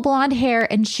cute little blonde hair.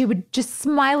 And she would just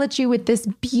smile at you with this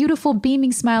beautiful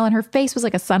beaming smile. And her face was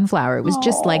like a sunflower. It was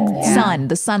just like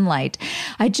the sunlight.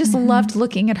 I just loved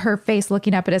looking at her face,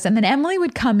 looking up at us. And then Emily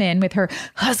would come in with her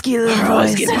husky little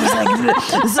voice.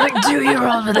 It's like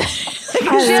 2-year-old.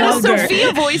 She had a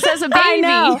Sophia voice as a baby. I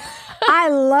know. I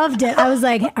loved it. I was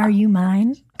like, are you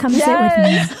mine? Come sit with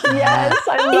me. Yes,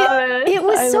 I love it. It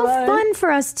was so fun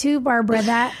for us too, Barbara,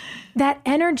 that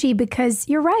energy, because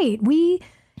you're right. We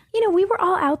were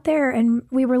all out there and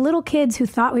we were little kids who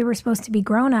thought we were supposed to be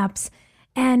grown-ups.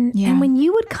 And when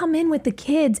you would come in with the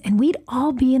kids and we'd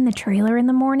all be in the trailer in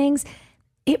the mornings,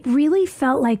 it really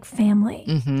felt like family.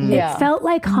 Mm-hmm. It felt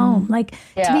like home. Like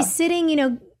to be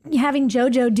sitting, having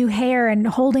JoJo do hair and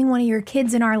holding one of your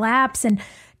kids in our laps and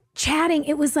chatting.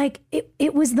 It was like,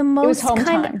 it was the most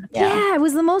kind of, it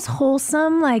was the most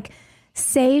wholesome, like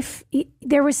safe.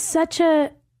 It was such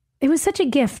a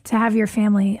gift to have your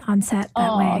family on set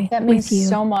that way. That means with you.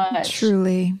 so much.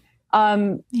 Truly.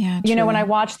 When I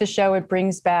watch the show, it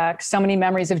brings back so many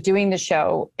memories of doing the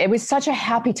show. It was such a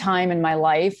happy time in my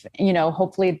life.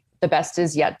 Hopefully the best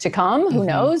is yet to come. Who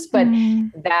knows? But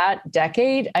that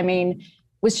decade,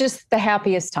 was just the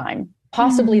happiest time,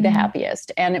 possibly the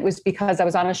happiest. And it was because I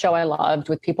was on a show I loved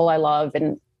with people I love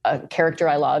and a character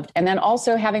I loved. And then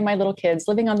also having my little kids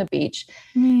living on the beach,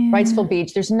 Wrightsville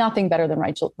Beach. There's nothing better than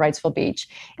Wrightsville Beach.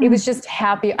 It was just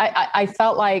happy. I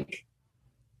felt like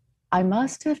I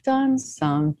must have done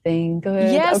something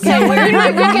good. Yes, somewhere in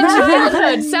my wicked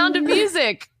childhood. Sound of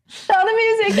Music. Sound of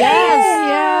Music.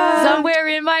 Yes. Somewhere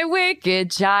in my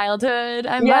wicked childhood,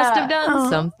 I must have done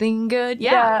something good.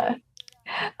 Yeah.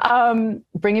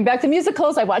 Bringing back the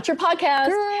musicals. I watch your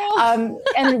podcast.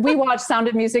 And we watched Sound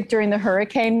of Music during the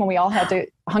hurricane when we all had to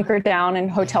hunker down in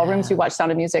hotel rooms. We watched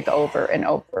Sound of Music over and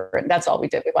over. And that's all we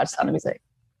did. We watched Sound of Music.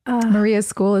 Maria's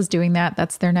school is doing that.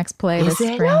 That's their next play this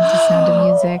spring. To Sound of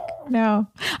Music. No,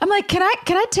 I'm like, can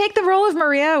I take the role of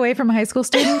Maria away from a high school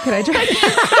student? Could I try? Do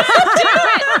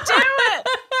it.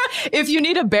 If you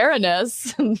need a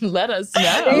baroness, let us know.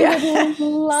 I would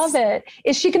love it.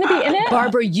 Is she going to be in it?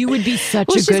 Barbara, you would be such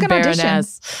a good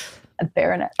baroness. A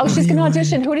baroness. Oh, she's going to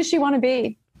audition. Who does she want to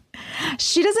be?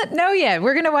 She doesn't know yet.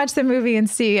 We're going to watch the movie and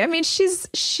see.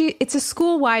 It's a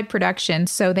school-wide production,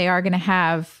 so they are going to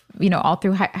have, all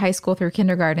through high school, through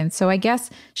kindergarten. So I guess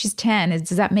she's 10.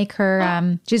 Does that make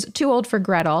her, she's too old for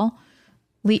Gretel.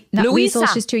 Not Weasel,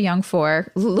 she's too young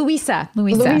for. Louisa.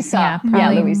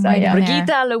 Yeah, Louisa. Yeah.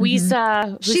 Brigitte,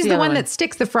 Louisa. She's the one that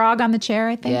sticks the frog on the chair,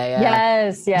 I think.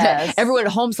 Yeah. Yes. Everyone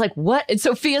at home's like, what? And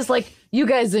Sophia's like, you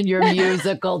guys and your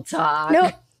musical talk.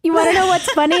 No, you want to know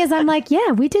what's funny is I'm like,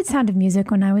 yeah, we did Sound of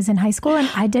Music when I was in high school and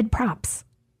I did props.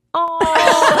 Oh,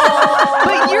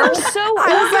 but you're so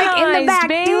I was like in the back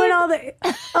doing all the.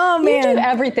 Oh man, you do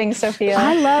everything, Sophia.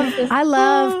 I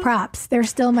love props. They're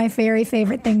still my very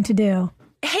favorite thing to do.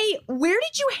 Hey, where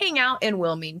did you hang out in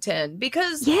Wilmington?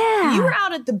 Because you were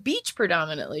out at the beach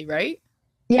predominantly, right?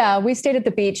 Yeah, we stayed at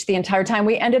the beach the entire time.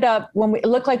 We ended up, when it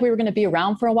looked like we were going to be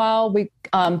around for a while, we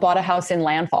bought a house in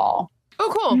Landfall.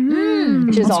 Oh, cool.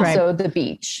 Which is also the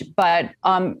beach. But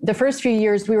the first few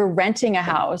years we were renting a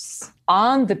house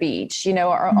on the beach,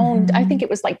 our own, I think it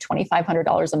was like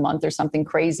 $2,500 a month or something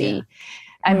crazy.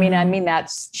 Yeah. I mean,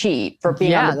 that's cheap for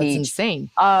being on the beach. That's insane.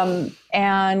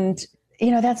 And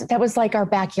that was like our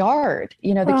backyard.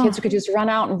 The kids could just run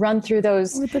out and run through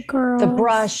those, with the girls, the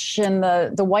brush and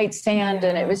the white sand.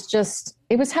 And it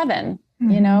was heaven.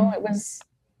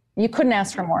 You couldn't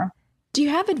ask for more. Do you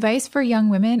have advice for young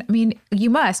women? You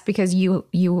must, because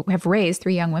you have raised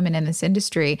 3 young women in this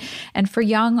industry. And for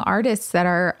young artists that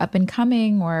are up and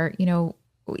coming, or,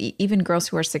 even girls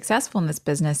who are successful in this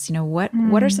business,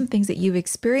 what are some things that you've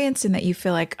experienced and that you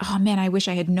feel like, oh man, I wish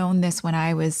I had known this when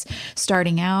I was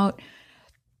starting out?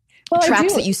 Well,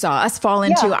 traps that you saw us fall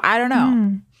into. I don't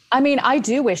know. I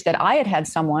do wish that I had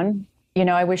someone,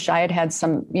 I wish I had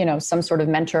some, some sort of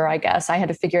mentor, I guess. I had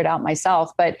to figure it out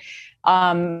myself. But,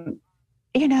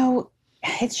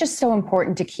 it's just so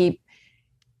important to keep,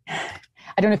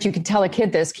 I don't know if you can tell a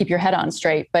kid this, keep your head on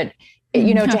straight, but,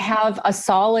 to have a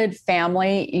solid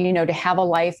family, to have a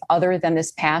life other than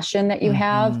this passion that you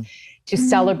have, to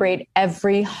celebrate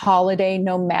every holiday,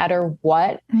 no matter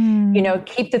what,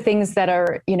 keep the things that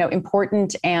are,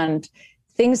 important and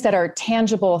things that are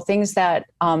tangible, things that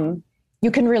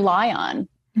you can rely on,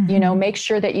 make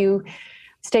sure that you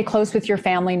stay close with your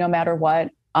family, no matter what,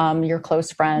 your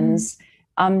close friends,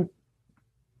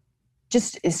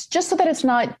 just so that it's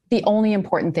not the only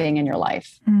important thing in your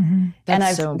life.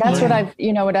 That's what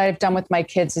I've done with my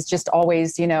kids is just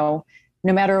always, no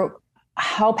matter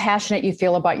how passionate you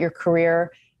feel about your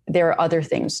career, there are other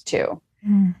things too.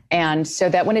 And so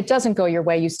that when it doesn't go your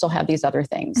way, you still have these other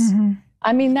things.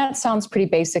 That sounds pretty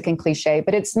basic and cliche,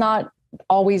 but it's not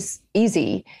always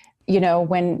easy.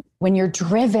 When you're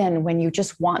driven, when you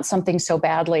just want something so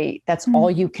badly, that's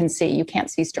all you can see. You can't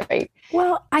see straight.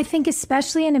 Well, I think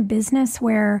especially in a business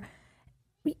where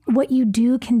what you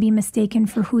do can be mistaken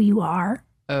for who you are.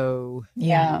 Oh,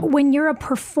 yeah. When you're a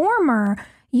performer,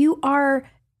 you are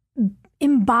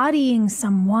embodying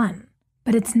someone,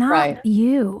 but it's not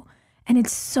you. And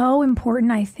it's so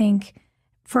important, I think,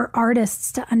 for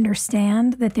artists to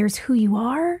understand that there's who you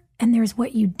are and there's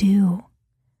what you do.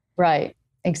 Right.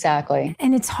 exactly.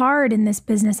 And it's hard in this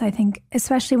business, I think,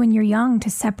 especially when you're young, to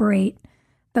separate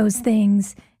those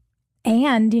things.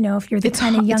 And, if you're the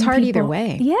kind of young it's hard people, either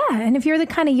way. Yeah. And if you're the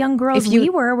kind of young girls we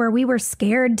were, where we were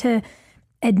scared to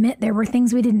admit there were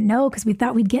things we didn't know because we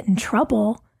thought we'd get in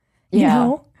trouble, you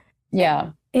know?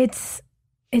 Yeah. It's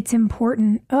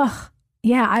important. Ugh.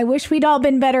 Yeah, I wish we'd all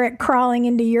been better at crawling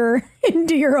into your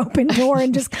open door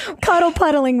and just cuddle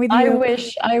puddling with you.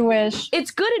 I wish.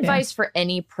 It's good advice for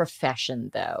any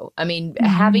profession, though. I mean,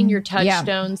 having your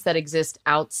touchstones that exist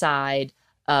outside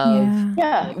of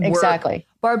work. Exactly.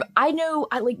 Barb, I know,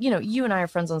 you and I are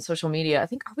friends on social media. I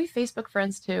think, are we Facebook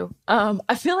friends too?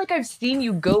 I feel like I've seen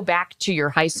you go back to your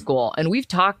high school, and we've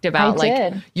talked about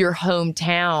your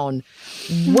hometown.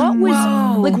 What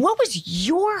was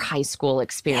your high school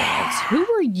experience? Who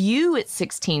were you at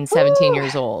 16, 17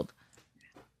 years old?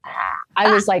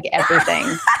 I was like everything.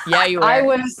 Yeah, you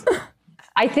were.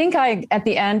 I think at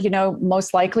the end,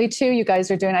 most likely to, you guys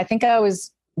are doing, I think I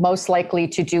was most likely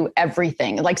to do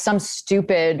everything, like some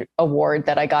stupid award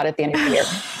that I got at the end of the year.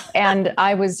 And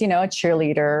I was, a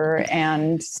cheerleader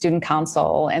and student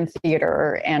council and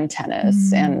theater and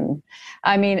tennis. And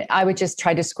I mean, I would just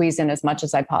try to squeeze in as much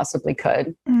as I possibly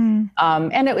could.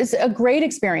 And it was a great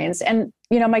experience. And,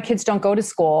 my kids don't go to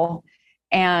school.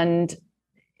 And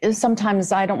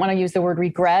sometimes I don't want to use the word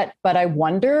regret, but I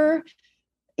wonder,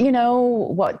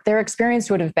 what their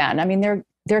experience would have been. I mean, they're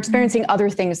experiencing other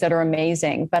things that are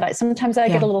amazing, but sometimes I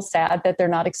get a little sad that they're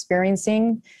not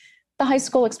experiencing the high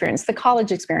school experience, the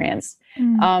college experience.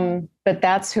 But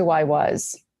that's who I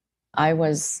was. I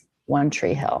was One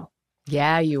Tree Hill.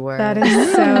 Yeah, you were. That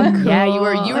is so cool. Yeah, you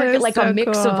were. You were like so a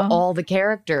mix of all the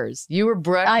characters. You were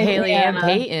Brooke, Haley, and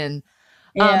Peyton.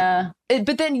 Yeah.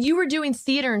 But then you were doing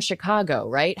theater in Chicago,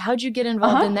 right? How'd you get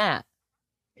involved in that?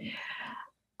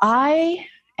 I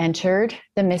entered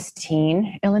the Miss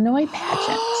Teen Illinois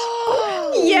pageant.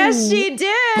 Yes, she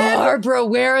did. Barbara,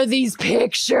 where are these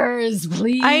pictures,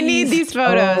 please? I need these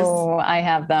photos. Oh, I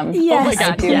have them. Yes, oh my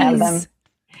God, I do have them.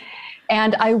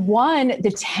 And I won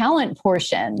the talent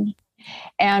portion.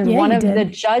 And one of the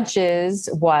judges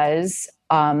was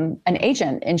an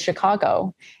agent in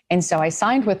Chicago. And so I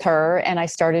signed with her and I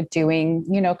started doing,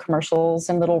 commercials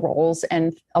and little roles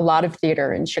and a lot of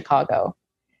theater in Chicago.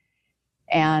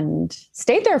 And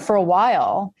stayed there for a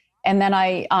while. And then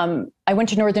I went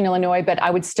to Northern Illinois, but I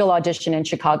would still audition in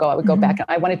Chicago. I would go back.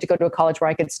 I wanted to go to a college where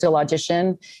I could still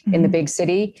audition in the big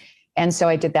city. And so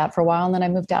I did that for a while. And then I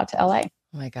moved out to LA.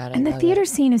 Oh my God. And the theater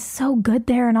scene is so good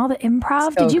there and all the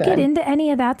improv. So did you good. get into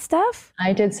any of that stuff?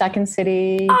 I did Second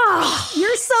City. Oh,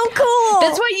 you're so cool.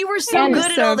 That's why you were so good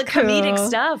at all the comedic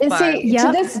stuff. See,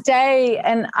 to this day,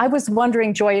 and I was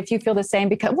wondering, Joy, if you feel the same,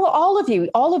 because, all of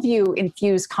you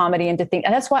infuse comedy into things.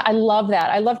 And that's why I love that.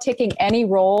 I love taking any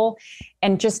role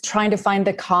and just trying to find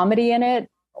the comedy in it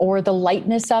or the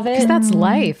lightness of it. Because that's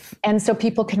life. And so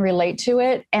people can relate to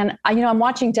it. And I'm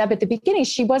watching Deb at the beginning.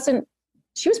 She was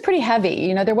pretty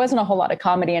heavy. There wasn't a whole lot of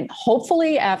comedy. And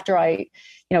hopefully after I,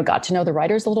 got to know the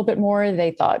writers a little bit more,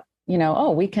 they thought,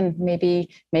 we can maybe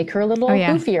make her a little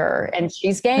goofier and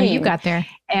she's game. Oh, you got there.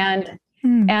 And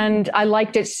I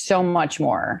liked it so much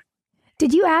more.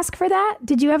 Did you ask for that?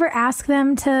 Did you ever ask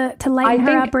them to lighten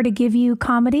her up or to give you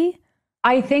comedy?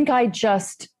 I think I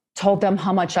just told them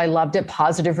how much I loved it.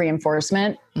 Positive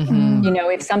reinforcement.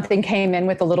 If something came in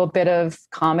with a little bit of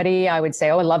comedy, I would say,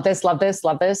 I love this, love this,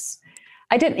 love this.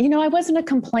 I didn't, I wasn't a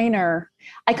complainer.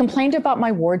 I complained about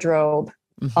my wardrobe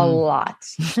a lot.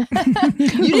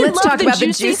 Let's talk about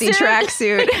the juicy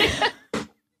tracksuit.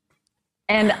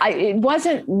 And it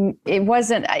wasn't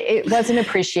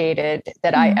appreciated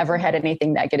that I ever had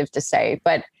anything negative to say,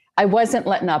 but I wasn't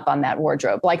letting up on that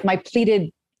wardrobe. Like my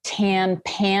pleated tan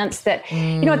pants that,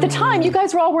 at the time you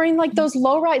guys were all wearing like those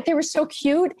low rise. They were so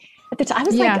cute at the time. I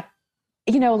was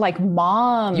like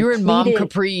mom. You were in mom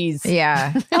capris.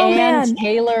 Yeah. And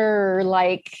Taylor,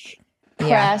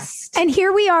 pressed. And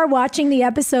here we are watching the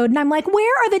episode and I'm like,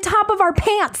 where are the top of our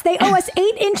pants? They owe us 8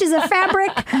 inches of fabric.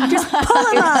 Just pull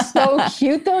them up. So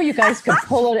cute though. You guys could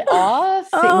pull it off.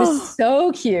 It was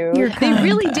so cute. They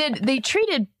really did. They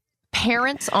treated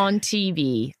parents on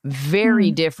TV very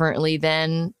differently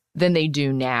than they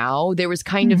do now. There was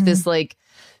kind of this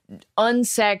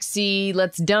unsexy,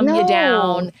 let's dumb you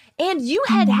down. And you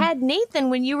had Nathan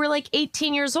when you were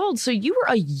 18 years old. So you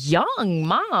were a young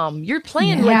mom. You're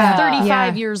playing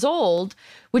 35 years old,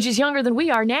 which is younger than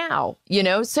we are now,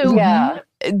 So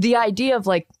the idea of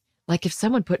if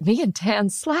someone put me in tan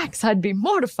slacks, I'd be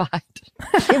mortified.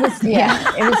 It was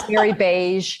very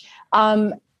beige.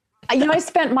 I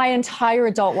spent my entire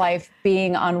adult life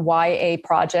being on YA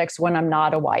projects when I'm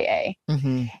not a YA.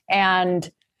 And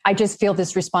I just feel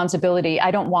this responsibility. I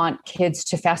don't want kids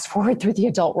to fast forward through the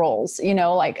adult roles,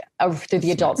 through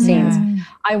the adult scenes.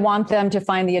 I want them to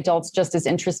find the adults just as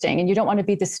interesting. And you don't want to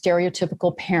be the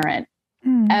stereotypical parent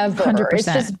ever. 100%. It's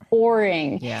just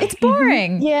boring. Yeah. It's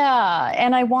boring. Yeah.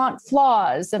 And I want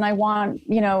flaws and I want,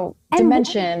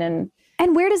 dimension.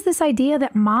 And where does this idea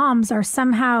that moms are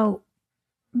somehow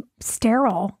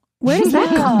sterile, where does that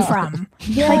come from?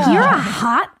 Like, you're a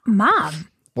hot mom.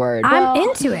 Word. I'm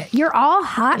into it. You're all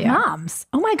hot moms.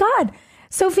 Oh my God.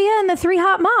 Sophia and the 3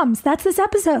 hot moms. That's this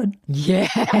episode. Yeah.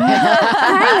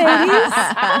 Hi,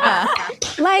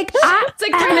 ladies.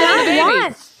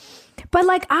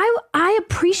 Like, I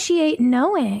appreciate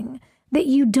knowing that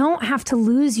you don't have to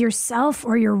lose yourself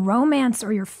or your romance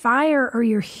or your fire or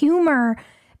your humor,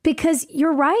 because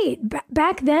you're right.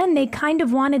 Back then, they kind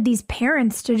of wanted these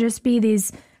parents to just be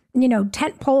these,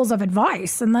 tent poles of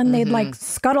advice, and then they'd like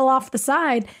scuttle off the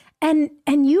side. And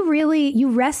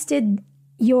you rested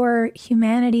your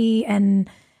humanity and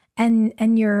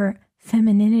your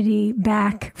femininity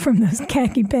back from those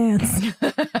khaki pants.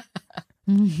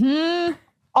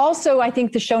 Also, I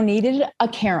think the show needed a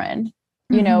Karen.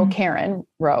 Karen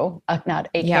Rowe, not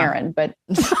a Karen, but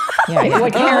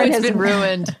what Karen has been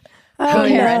ruined. Oh,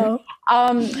 Karen.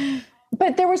 no.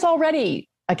 But there was already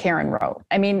a Karen Rowe.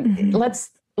 I mean, let's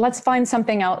find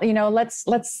something else.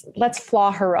 Let's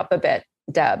flaw her up a bit,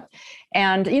 Deb.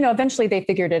 And eventually they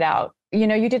figured it out.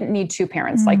 You didn't need 2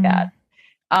 parents like that.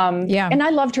 And I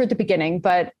loved her at the beginning,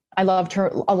 but I loved her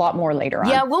a lot more later on.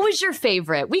 Yeah. What was your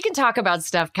favorite? We can talk about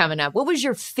stuff coming up. What was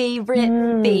your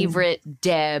favorite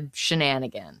Deb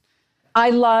shenanigan?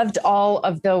 I loved all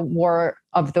of the War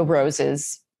of the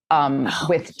Roses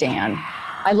with Dan.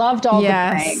 I loved all the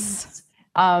pranks.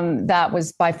 That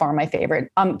was by far my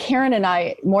favorite.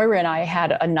 Moira and I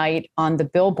had a night on the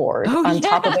billboard,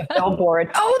 top of the billboard.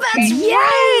 Oh,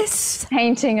 that's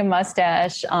painting a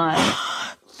mustache on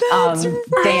That's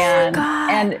Dan.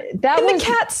 And that in was the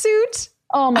cat suit.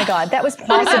 Oh my God, that was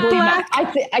possibly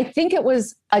I think it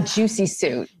was a juicy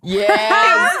suit.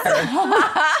 Yes.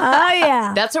 Oh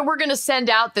yeah. That's what we're going to send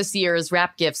out this year as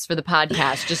wrap gifts for the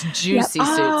podcast. Just juicy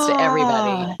suits to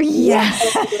everybody.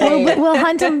 Yes. We'll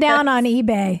hunt them down on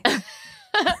eBay.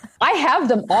 I have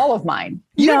them, all of mine.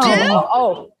 You did?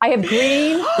 Oh, I have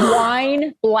green,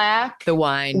 wine, black, The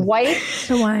wine. white.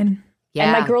 The wine. Yeah.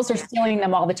 And my girls are stealing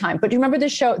them all the time. But do you remember the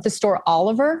store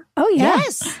Oliver? Oh yeah.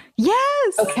 Yes.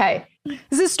 Yes. Okay. This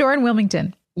is a store in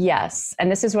Wilmington. Yes.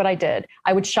 And this is what I did.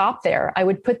 I would shop there. I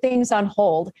would put things on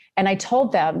hold. And I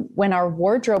told them when our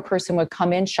wardrobe person would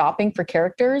come in shopping for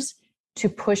characters to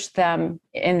push them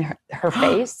in her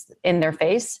face, in her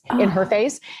face,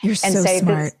 You're and so say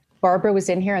smart. this. Barbara was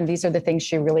in here and these are the things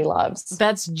she really loves.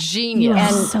 That's genius.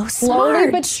 And so slowly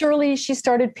smart. but surely she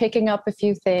started picking up a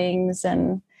few things.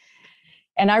 And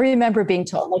I remember being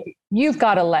told, like, you've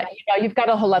got to let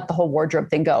the whole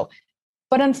wardrobe thing go.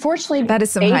 But unfortunately, That is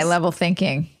some high level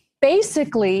thinking.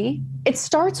 basically, it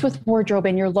starts with wardrobe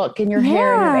and your look and your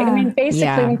hair. And your, I mean,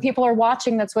 basically, when people are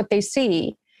watching, that's what they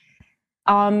see.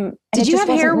 Did you have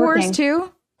hair wars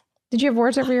too? Did you have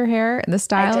wars over your hair and the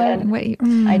style? I did.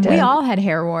 I did. We all had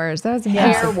hair wars. That was a Hair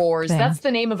massive Wars. thing. That's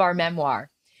the name of our memoir.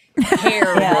 Hair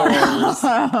Wars.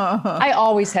 I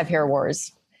always have hair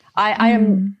wars. I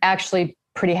am actually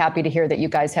pretty happy to hear that you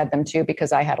guys had them too,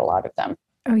 because I had a lot of them.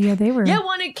 Oh yeah, they were. Yeah,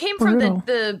 when it came brutal. from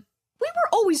the we were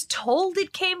always told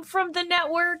it came from the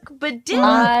network, but did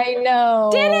I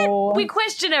know. it? We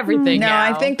question everything No, now.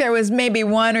 I think there was maybe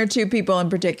 1 or 2 people in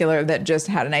particular that just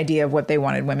had an idea of what they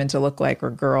wanted women to look like or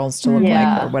girls to look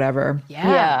like or whatever.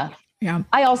 Yeah. Yeah.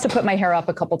 I also put my hair up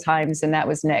a couple times and that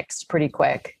was nixed pretty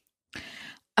quick.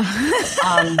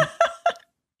 I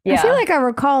feel like I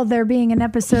recall there being an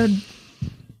episode,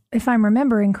 if I'm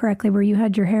remembering correctly, where you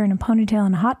had your hair in a ponytail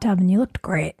in a hot tub and you looked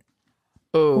great.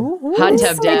 Ooh, hot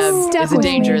tub Deb Stuck is a with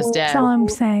dangerous me. Deb. That's all I'm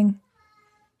saying.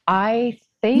 I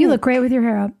think You look great with your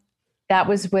hair up. that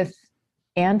was with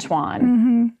Antoine.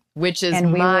 Mm-hmm. Which is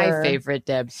And we my were- favorite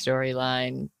Deb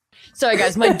storyline. Sorry,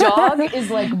 guys, my dog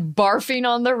is like barfing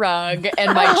on the rug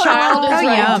and my child is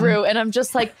running through. And I'm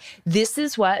just like, this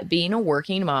is what being a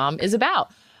working mom is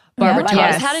about. Barbara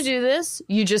taught us how to do this.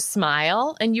 You just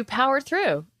smile and you power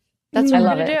through. That's what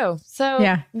we're going to do. So,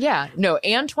 yeah. No,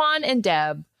 Antoine and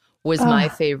Deb was my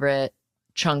favorite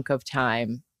chunk of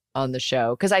time on the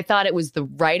show because I thought it was the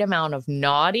right amount of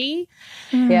naughty,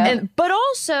 but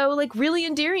also like really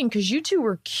endearing because you two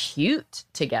were cute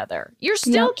together. You're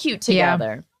still cute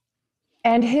together.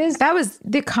 And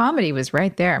the comedy was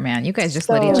right there, man. You guys just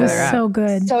lit each other up. So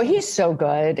good. So he's so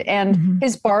good. And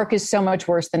his bark is so much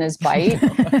worse than his bite.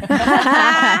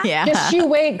 Yeah. Just you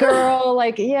wait, girl.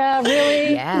 Like, yeah,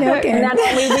 really? Yeah. Okay. And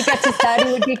then when we get to set,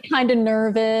 he would be kind of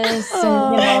nervous.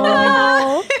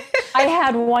 And, I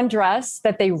had one dress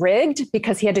that they rigged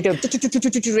because he had to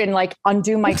do and like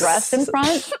undo my dress in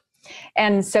front.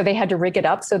 And so they had to rig it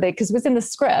up because it was in the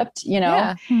script,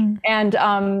 Yeah. And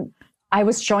I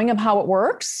was showing him how it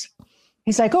works.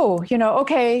 He's like, oh,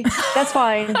 okay, that's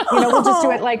fine. We'll just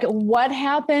do it. Like, what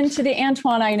happened to the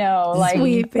Antoine I know? Like,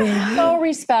 Sweet baby. so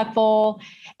respectful.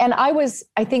 And I was,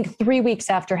 I think 3 weeks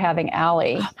after having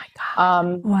Allie. Oh my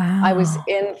God. Wow. I was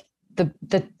in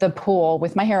the pool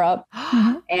with my hair up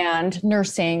and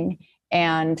nursing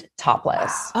and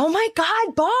topless. Oh my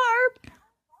God, Barb.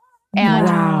 And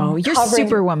wow, you're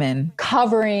Superwoman.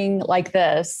 Covering like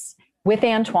this with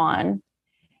Antoine.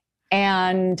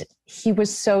 And he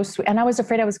was so sweet. And I was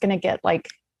afraid I was going to get like,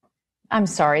 I'm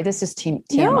sorry, this is TMI.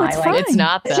 No, it's fine. It's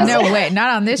not though. No way,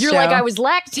 not on this You're show. like, I was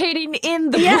lactating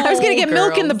in the pool. I was going to get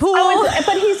milk in the pool.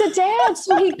 But he's a dad,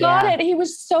 so he got it. He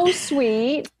was so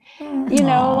sweet. And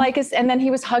then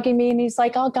he was hugging me and he's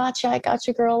like, oh, gotcha. I got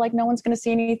you, girl. Like, no one's going to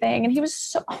see anything. And he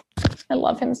was I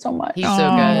love him so much. He's so good.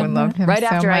 I love him Right so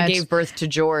after I much. gave birth to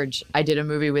George, I did a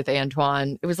movie with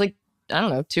Antoine. It was like, I don't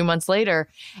know, 2 months later.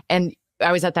 And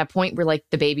I was at that point where like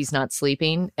the baby's not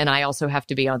sleeping and I also have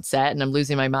to be on set and I'm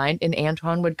losing my mind. And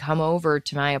Antoine would come over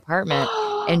to my apartment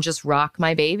and just rock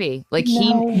my baby. Like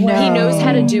he knows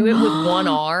how to do it with one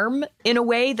arm in a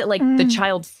way that like the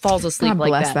child falls asleep God like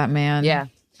bless that man. Yeah.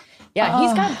 Yeah,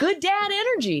 he's got good dad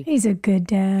energy. He's a good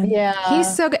dad. Yeah.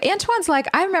 He's so good. Antoine's like,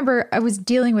 I remember I was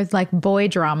dealing with like boy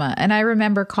drama and I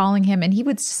remember calling him and he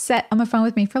would sit on the phone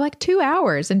with me for like 2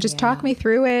 hours and just talk me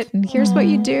through it. And here's what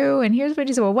you do. And here's what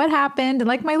you say. Well, what happened? And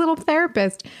like my little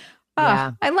therapist. Oh,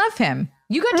 Yeah. I love him.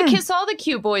 You got to kiss all the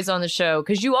cute boys on the show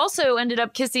because you also ended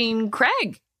up kissing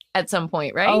Craig at some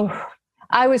point, right? Oh,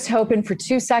 I was hoping for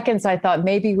 2 seconds. I thought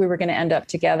maybe we were going to end up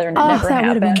together and it never that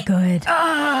would happened. have been good.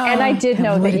 And I did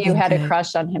know that you had a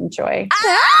crush on him, Joy.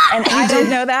 And I didn't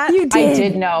know that? You did. I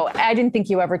did know. I didn't think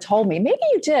you ever told me. Maybe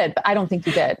you did, but I don't think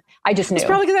you did. I just knew. It's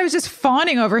probably because I was just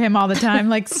fawning over him all the time,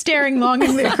 like staring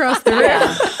longingly across the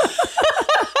room.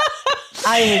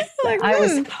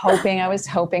 I was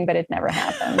hoping, but it never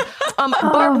happened.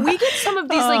 Barb, we get some of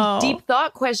these like deep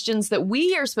thought questions that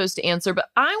we are supposed to answer, but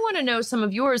I want to know some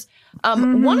of yours.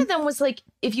 One of them was like,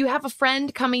 if you have a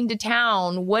friend coming to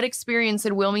town, what experience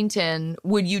in Wilmington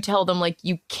would you tell them like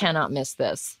you cannot miss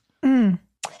this?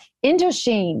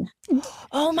 Indochine.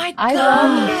 Oh my God. I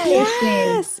love Indochine.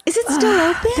 Yes. Is it still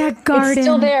open? That garden. It's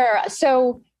still there.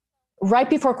 So right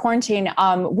before quarantine,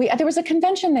 there was a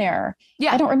convention there.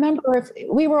 Yeah. I don't remember if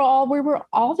we were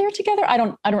all there together. I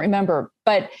don't remember,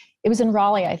 but it was in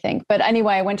Raleigh, I think. But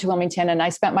anyway, I went to Wilmington and I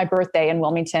spent my birthday in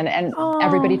Wilmington and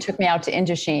everybody took me out to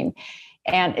Indochine.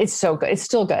 And it's so good. It's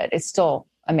still good. It's still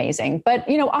amazing. But,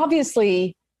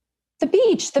 obviously the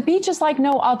beach is like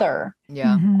no other.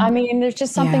 Yeah. I mean, there's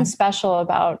just something special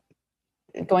about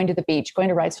going to the beach, going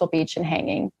to Wrightsville Beach and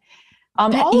hanging.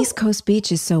 That East Coast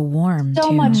beach is so warm. So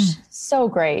too. much, so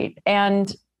great.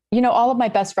 And, all of my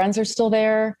best friends are still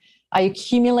there. I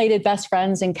accumulated best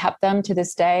friends and kept them to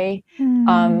this day.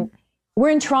 We're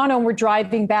in Toronto and we're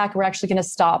driving back. We're actually going to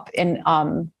stop in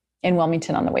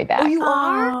Wilmington on the way back. Oh, you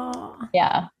are?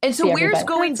 Yeah. And so See where's everybody.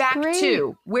 going back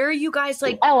to? Where are you guys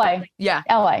like? LA. Yeah.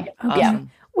 LA. Okay. Yeah.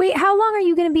 Wait, how long are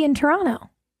you going to be in Toronto?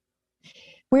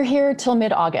 We're here till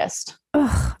mid-August.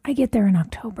 Ugh, I get there in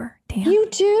October. Damn. You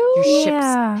do? Your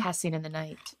Yeah. ship's passing in the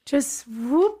night. Just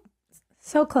whoop.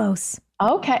 So close.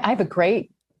 Okay. I have a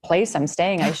great place I'm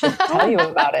staying. I should tell you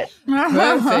about it.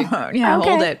 Perfect. Yeah, Okay.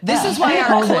 hold it. This is why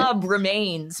our club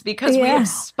remains because we have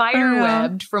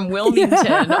spiderwebbed from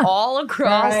Wilmington all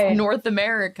across Right. North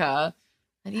America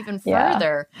and even Yeah.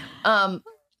 further.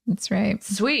 That's right.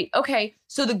 Sweet. Okay.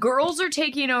 So the girls are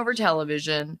taking over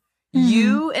television.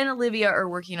 You and Olivia are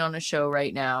working on a show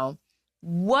right now.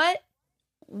 What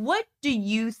do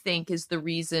you think is the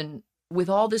reason with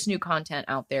all this new content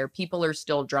out there, people are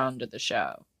still drawn to the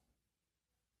show?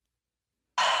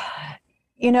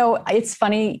 It's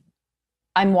funny.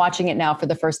 I'm watching it now for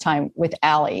the first time with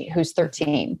Allie, who's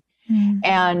 13.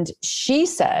 And she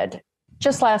said,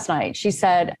 just last night, she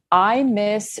said, I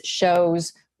miss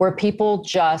shows where people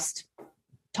just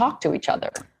talk to each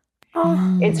other.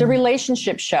 It's a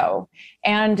relationship show.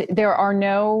 And there are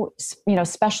no,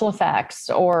 special effects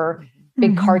or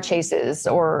big car chases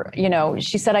or,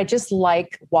 she said, I just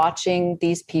like watching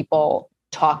these people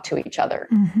talk to each other.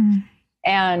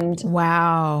 And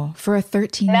wow, for a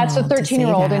 13-year-old. That's a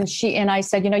 13-year-old. And I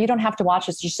said, you don't have to watch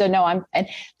this. She said, no, and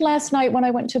last night when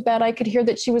I went to bed, I could hear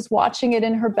that she was watching it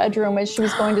in her bedroom as she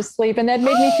was going to sleep. And that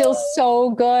made me feel so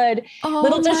good.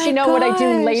 Little does she know what I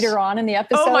do later on in the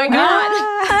episode. Oh my God.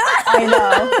 I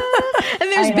know.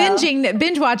 And there's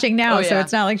binge watching now. So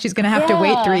it's not like she's going to have to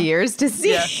wait 3 years to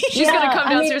see. Yeah. She's going to come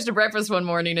downstairs to breakfast one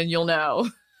morning and you'll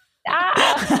know.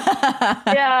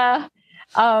 Yeah.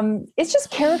 It's just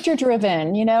character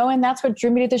driven, and that's what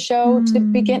drew me to the show at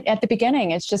the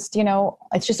beginning. It's just,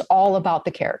 it's just all about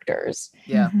the characters.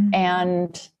 Yeah.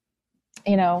 And,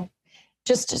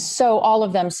 just so all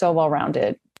of them so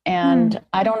well-rounded. And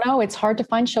I don't know, it's hard to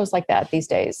find shows like that these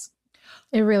days.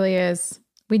 It really is.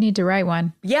 We need to write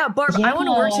one. Yeah, Barb, I want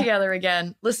to work together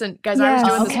again. Listen, guys, I was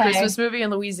doing this Christmas movie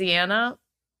in Louisiana,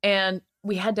 and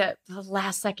we had to, the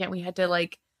last second, we had to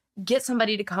get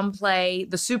somebody to come play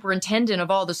the superintendent of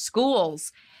all the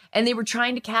schools. And they were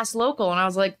trying to cast local. And I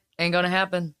was like, ain't going to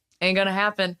happen. Ain't going to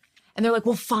happen. And they're like,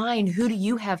 well, fine. Who do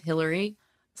you have, Hilarie?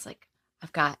 It's like,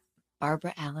 I've got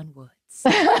Barbara Alyn Woods.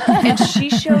 And she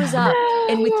shows up.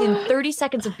 And within 30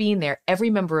 seconds of being there, every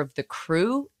member of the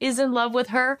crew is in love with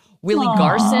her. Willie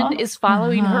Garson is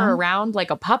following her around like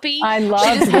a puppy. I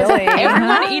love Willie.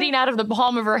 Everyone eating out of the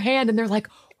palm of her hand. And they're like,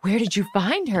 where did you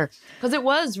find her? Because it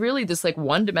was really this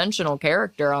one-dimensional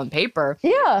character on paper.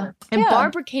 Yeah. And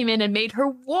Barbara came in and made her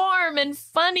warm and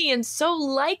funny and so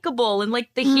likable and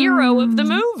the hero of the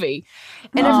movie.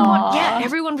 And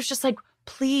everyone was just like,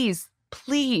 please,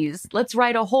 let's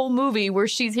write a whole movie where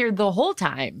she's here the whole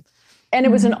time. And it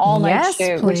was an all-night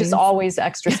shoot, which is always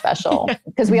extra special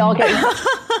because we all get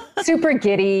super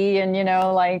giddy and,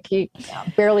 you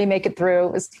barely make it through.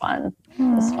 It was fun.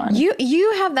 It was fun.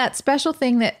 You have that special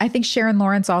thing that I think Sharon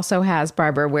Lawrence also has,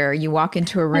 Barbara, where you walk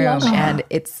into a room and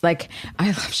it's like, I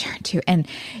love Sharon too. And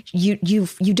you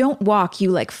don't walk,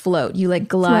 you float, you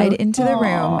glide into the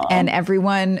room and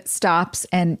everyone stops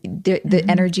and the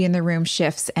energy in the room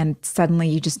shifts and suddenly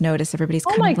you just notice everybody's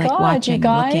kind of watching,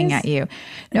 looking at you.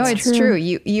 No, it's true.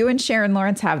 You and Sharon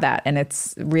Lawrence have that and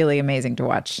it's really amazing to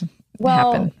watch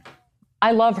happen.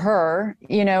 I love her.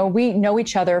 We know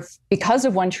each other because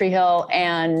of One Tree Hill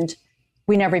and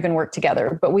we never even worked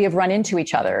together, but we have run into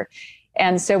each other.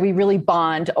 And so we really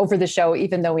bond over the show,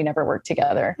 even though we never worked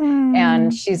together.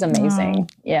 And she's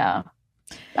amazing. Yeah.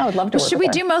 I would love to work should with we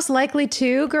her. do Most Likely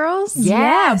To, girls?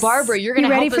 Yeah, Barbara, you're going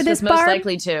to help us with Most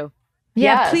Likely To.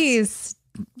 Yeah, please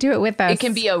do it with us. It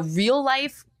can be a real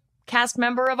life cast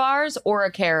member of ours or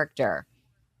a character.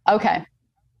 Okay.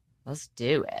 Let's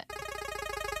do it.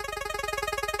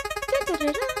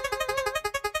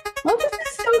 Oh, this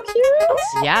is so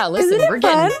cute. Yeah, listen, we're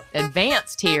getting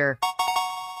advanced here.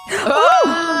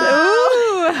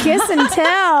 Kiss and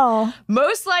tell.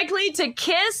 Most likely to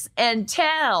kiss and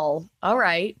tell. All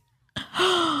right.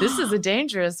 This is a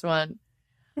dangerous one.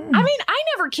 I mean, I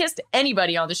never kissed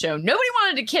anybody on the show. Nobody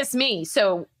wanted to kiss me,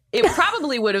 so it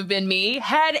probably would have been me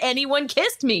had anyone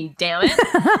kissed me, damn it.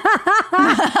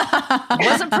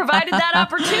 Wasn't provided that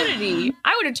opportunity.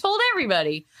 I would have told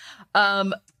everybody.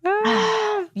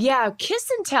 Yeah, kiss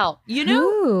and tell. You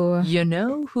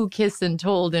know who kiss and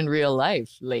told in real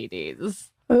life,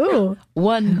 ladies? Ooh.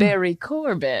 One Barry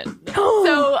Corbin.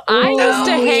 So I used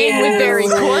to hang with Barry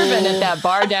Corbin at that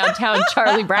bar downtown,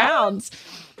 Charlie Brown's.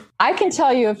 I can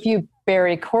tell you a few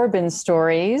Barry Corbin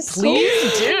stories.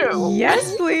 Please do.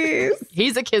 Yes, please.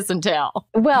 He's a kiss and tell.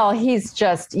 Well, he's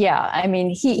just, I mean,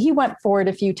 he went for it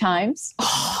a few times.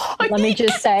 Let me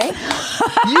just say.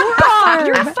 You're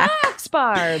facts,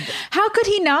 Barb. How could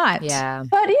he not? Yeah.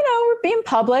 But, we're being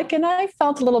public and I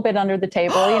felt a little bit under the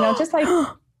table, just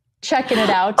checking it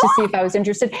out to see if I was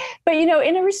interested. But,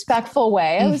 in a respectful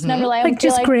way. I was never like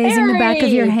just grazing the back of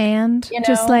your hand.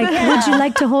 Just would you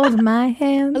like to hold my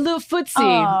hand? A little footsie.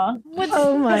 Oh my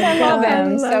God. I love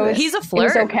him. So he's a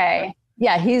flirt. He's okay.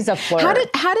 Yeah, he's a flirt.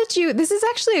 How did you, this is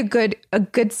actually a good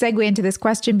segue into this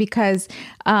question because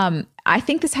I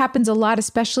think this happens a lot,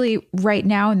 especially right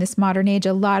now in this modern age.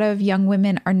 A lot of young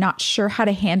women are not sure how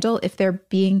to handle if they're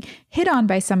being hit on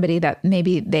by somebody that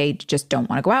maybe they just don't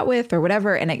want to go out with or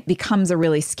whatever. And it becomes a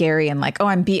really scary and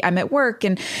I'm at work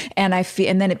and I feel,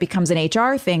 and then it becomes an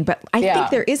HR thing. But I think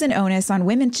there is an onus on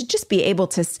women to just be able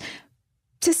to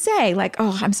say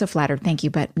I'm so flattered. Thank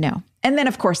you. But no. And then,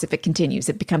 of course, if it continues,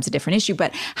 it becomes a different issue.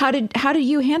 But how do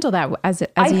you handle that as a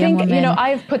young woman?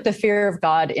 I've put the fear of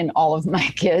God in all of my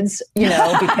kids,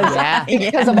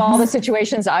 because of all the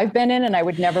situations I've been in, and I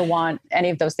would never want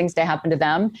any of those things to happen to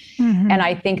them. Mm-hmm. And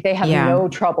I think they have no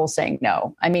trouble saying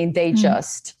no. I mean, they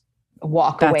just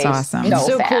walk away. That's awesome. It's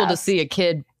so fast. cool to see a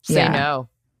kid say no.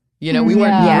 You know, we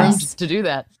weren't groomed to do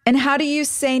that. And how do you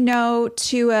say no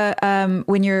to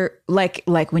when you're like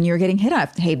when you're getting hit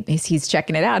up? Hey, he's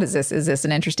checking it out. Is this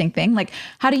an interesting thing? Like,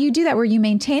 how do you do that where you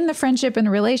maintain the friendship and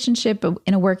the relationship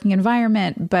in a working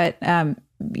environment, but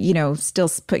still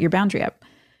put your boundary up?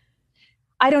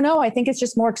 I don't know. I think it's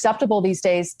just more acceptable these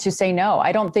days to say no.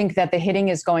 I don't think that the hitting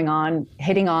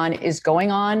on is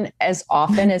going on as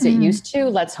often as it used to.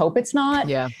 Let's hope it's not.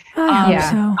 Yeah.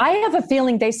 I have a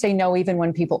feeling they say no even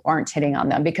when people aren't hitting on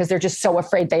them because they're just so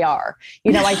afraid they are.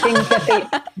 You know, I think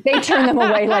that they turn them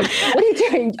away like, what are you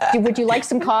doing? Would you like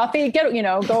some coffee? Go away.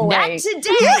 Not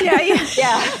today.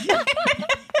 Yeah.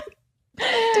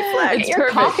 It's your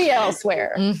perfect. coffee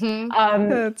elsewhere.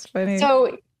 That's funny.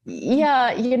 So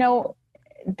yeah,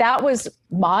 that was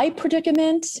my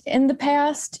predicament in the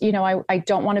past. I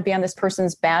don't want to be on this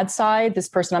person's bad side, this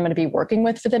person I'm going to be working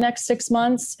with for the next 6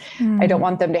 months. I don't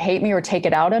want them to hate me or take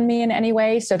it out on me in any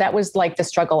way. So that was like the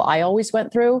struggle I always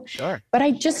went through. Sure. But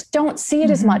I just don't see it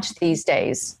as much these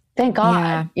days. Thank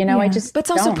God. I just But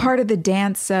it's also don't. part of the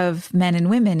dance of men and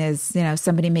women is,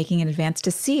 somebody making an advance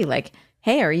to see like,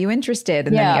 hey, are you interested?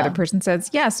 And then the other person says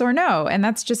yes or no. And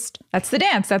that's the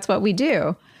dance. That's what we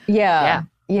do. Yeah.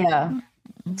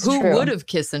 Who would have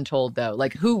kissed and told though?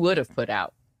 Like who would have put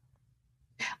out?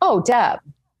 Oh, Deb.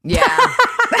 Yeah.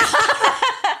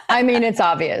 I mean, it's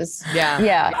obvious.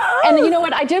 Yeah. And you know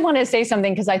what? I did want to say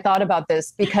something because I thought about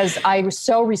this because I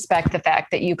so respect the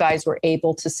fact that you guys were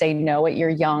able to say no at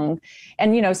your young.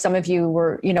 And, some of you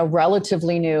were,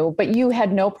 relatively new, but you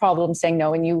had no problem saying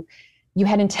no. And you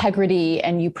had integrity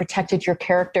and you protected your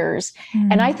characters.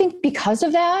 And I think because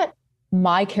of that,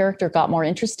 my character got more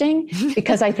interesting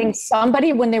because I think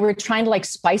somebody, when they were trying to like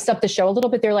spice up the show a little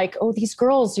bit, they're like, oh, these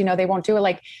girls, they won't do it.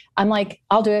 Like, I'm like,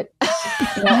 I'll do it.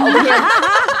 Over here.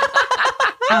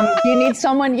 Do you need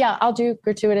someone? Yeah, I'll do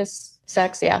gratuitous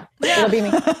sex. Yeah. It'll be me.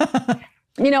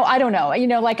 I don't know.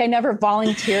 Like I never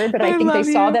volunteered, but I think they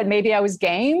saw that maybe I was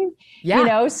game.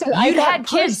 Yeah. So you had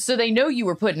kids, so they know you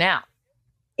were putting out.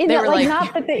 They were like,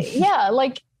 not that they,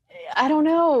 I don't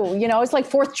know, it's like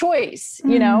fourth choice,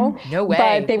 No way.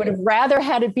 But they would have rather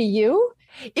had it be you.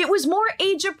 It was more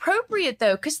age appropriate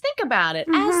though, because think about it.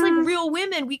 As like real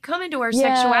women, we come into our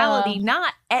sexuality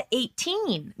not at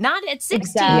 18, not at 16.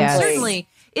 Exactly. Certainly,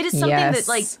 it is something that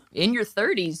like in your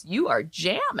 30s, you are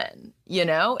jamming,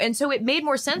 And so it made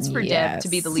more sense for Deb to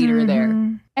be the leader there.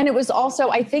 And it was also,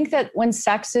 I think that when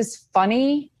sex is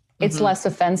funny, it's less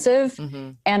offensive.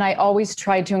 And I always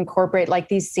tried to incorporate like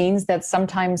these scenes that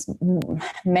sometimes,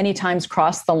 many times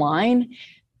cross the line.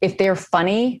 If they're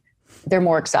funny, they're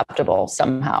more acceptable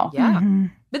somehow. Yeah.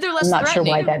 But they're less threatening. I'm not sure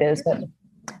why that is, but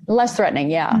less threatening.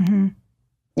 Yeah.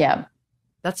 Yeah.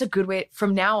 That's a good way.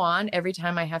 From now on, every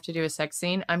time I have to do a sex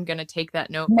scene, I'm going to take that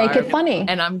note. Make it funny.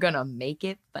 And I'm going to make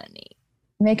it funny.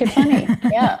 Make it funny.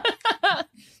 Yeah.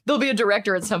 There'll be a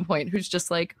director at some point who's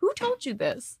just like, who told you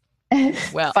this?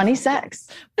 Well, funny sex.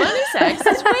 Funny sex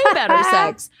is way better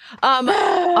sex.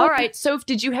 All right. Soph,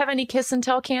 did you have any kiss and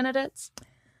tell candidates?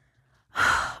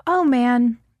 Oh,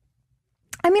 man.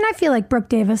 I mean, I feel like Brooke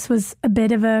Davis was a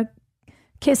bit of a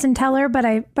kiss and teller, but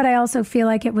I also feel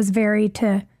like it was very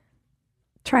to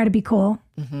try to be cool,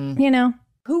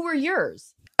 Who were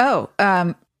yours? Oh,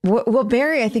 well,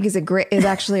 Barry, I think is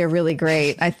actually a really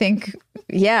great. I think,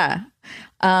 yeah.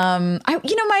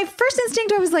 My first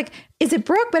instinct, I was like, is it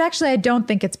Brooke? But actually, I don't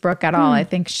think it's Brooke at all. I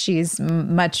think she's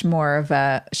much more of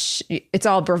it's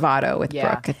all bravado with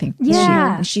Brooke. I think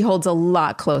she holds a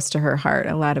lot close to her heart,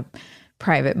 a lot of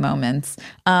private moments.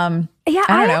 I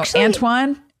don't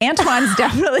know. Antoine's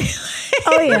definitely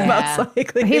most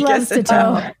likely. He loves to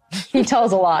tell. He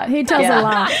tells a lot. He tells a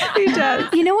lot. He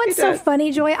does. You know what's so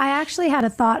funny, Joy? I actually had a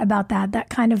thought about that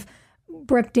kind of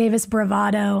Brooke Davis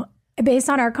bravado based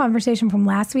on our conversation from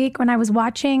last week when I was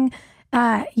watching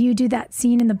you do that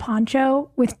scene in the poncho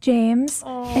with James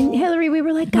and Hilarie. We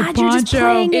were like, God, you're just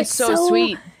playing it's so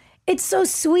sweet. It's so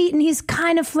sweet. And he's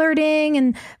kind of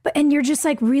flirting and you're just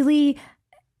like really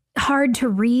hard to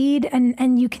read.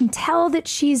 And you can tell that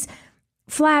she's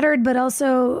flattered, but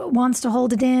also wants to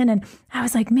hold it in. And I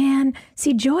was like, man,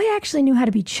 see, Joy actually knew how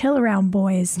to be chill around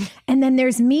boys. And then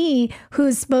there's me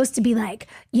who's supposed to be like,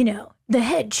 the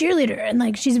head cheerleader. And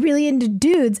like, she's really into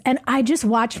dudes. And I just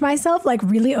watched myself like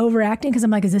really overacting because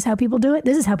I'm like, is this how people do it?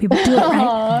 This is how people do it,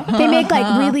 right? They make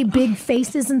like really big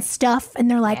faces and stuff. And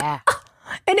they're like,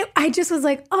 and I just was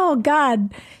like, oh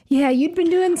God, yeah, you'd been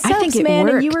doing sex, man.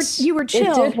 Worked. And you were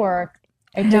chill. It did work.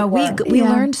 We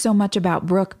learned so much about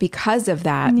Brooke because of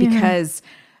that, because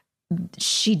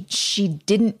she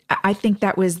didn't. I think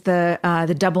that was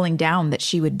the doubling down that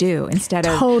she would do instead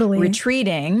of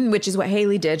retreating, which is what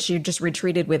Haley did. She just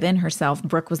retreated within herself.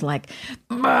 Brooke was like,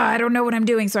 I don't know what I'm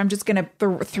doing, so I'm just going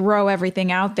to throw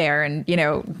everything out there and, you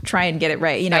know, try and get it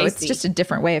right. You know, it's just a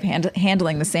different way of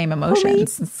handling the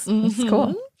it's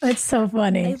cool. It's so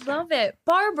funny. I love it.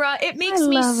 Barbara, it makes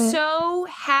me so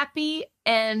happy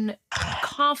and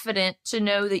confident to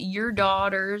know that your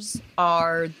daughters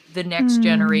are the next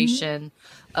generation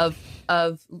of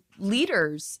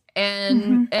leaders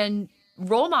and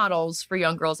role models for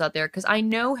young girls out there. Because I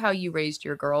know how you raised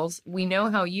your girls. We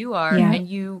know how you are, and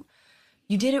you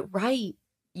did it right.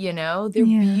 You know, they're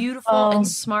beautiful and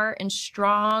smart and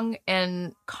strong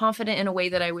and confident in a way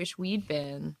that I wish we'd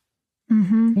been.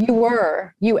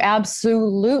 You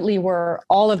absolutely were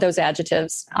all of those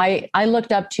adjectives. I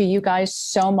looked up to you guys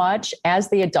so much as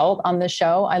the adult on the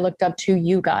show. I looked up to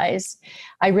you guys.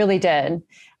 I really did.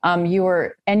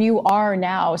 You are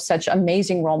now such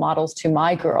amazing role models to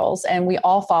my girls, and we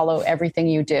all follow everything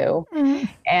you do.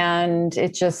 And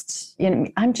it just, you know,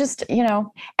 I'm just, you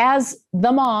know, as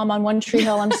the mom on One Tree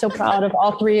Hill, I'm so proud of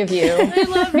all three of you. I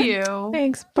love you.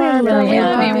 Thanks, Barbara. We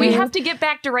love you. We have to get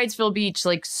back to Wrightsville Beach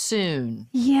like soon.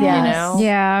 Yes. You know?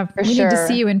 Yeah, we need to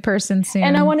see you in person soon.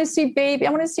 And I want to see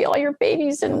all your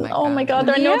babies. And oh my God,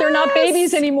 I know they're not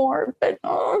babies anymore, but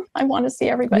I want to see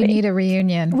everybody. We need a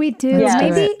reunion. We do.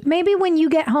 Yes. Maybe when you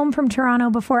get home from Toronto,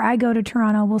 before I go to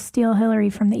Toronto, we'll steal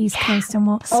Hilarie from the East Coast and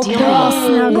we'll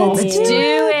snuggle. Let's do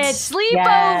it.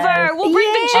 Sleepover. We'll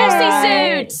bring the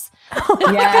juicy suits. Oh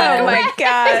my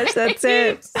gosh, that's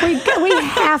it. We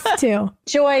have to.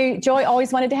 Joy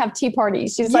always wanted to have tea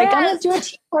parties. She's like, I'm going to do a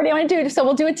tea party. So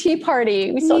we'll do a tea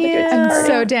party. We still have to do a tea party. I'm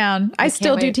so down. I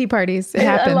still do tea parties. It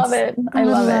happens. I love it. I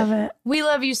love it. We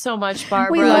love you so much,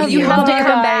 Barbara. We love you you. have to Bye,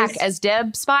 come guys. back as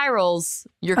Deb spirals.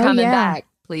 You're coming back,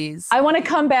 please. I want to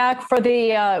come back for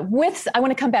the I want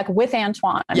to come back with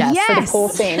Antoine for the pool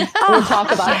scene. We'll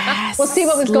talk about it. We'll see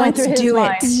what was going through his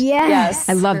mind. Yes.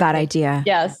 I love that idea.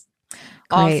 Yes.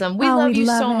 Great. Awesome. We love you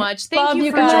so much. Thank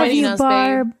you for joining us,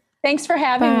 Barb. babe. Thanks for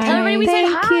having me. Tell everybody we said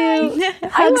hi. Thank you.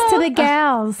 Hugs to the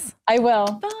gals. I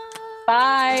will.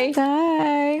 Bye.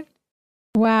 Bye.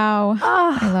 Wow.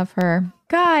 I love her.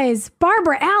 Guys,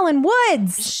 Barbara Alyn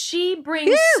Woods. She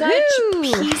brings such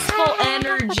peaceful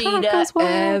energy to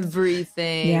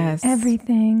everything. Yes.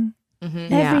 Everything.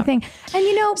 Everything. And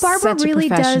you know, Barbara Such a really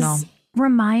professional. does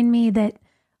remind me that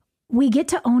we get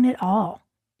to own it all.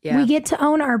 Yeah. We get to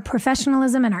own our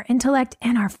professionalism and our intellect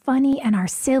and our funny and our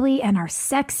silly and our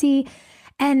sexy.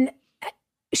 And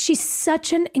she's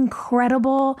such an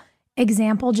incredible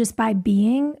example just by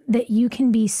being that you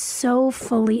can be so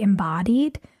fully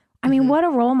embodied. I mean, what a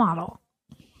role model.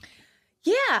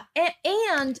 Yeah.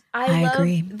 And I love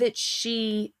agree.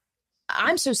 that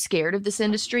I'm so scared of this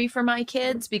industry for my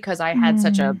kids because I had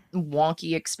such a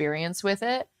wonky experience with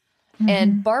it.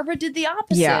 And Barbara did the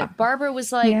opposite. Yeah. Barbara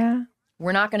was like,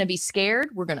 we're not going to be scared.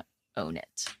 We're going to own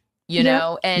it, you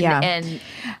know, and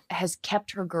has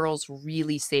kept her girls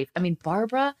really safe. I mean,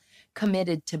 Barbara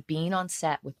committed to being on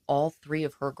set with all three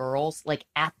of her girls, like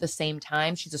at the same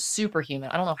time. She's a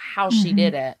superhuman. I don't know how she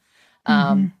did it.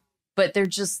 But they're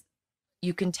just,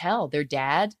 you can tell their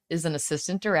dad is an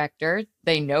assistant director.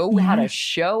 They know how to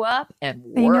show up and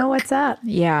work. They know what's up.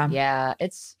 Yeah. Yeah.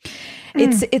 It's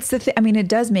the thing. I mean, it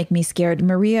does make me scared.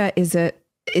 Maria is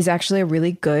actually a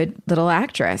really good little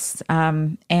actress.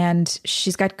 And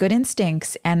she's got good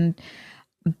instincts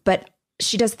but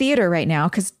she does theater right now.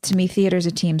 'Cause to me, theater is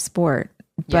a team sport,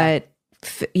 but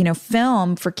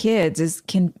film for kids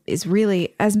is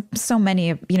really, as so many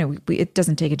of, it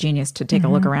doesn't take a genius to take a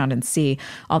look around and see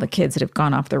all the kids that have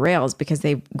gone off the rails because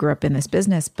they grew up in this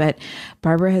business. But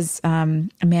Barbara has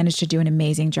managed to do an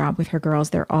amazing job with her girls.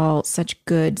 They're all such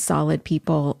good, solid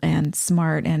people and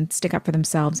smart and stick up for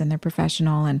themselves, and they're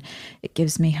professional, and it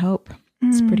gives me hope.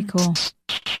 It's pretty cool.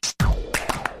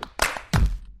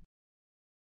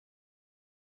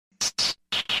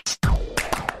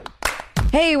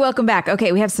 Hey, welcome back.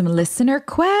 Okay, we have some listener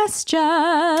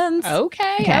questions.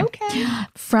 okay.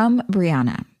 From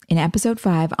Brianna. In episode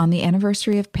 5, on the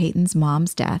anniversary of Peyton's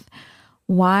mom's death,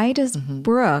 why does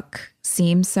Brooke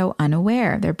seem so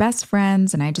unaware? They're best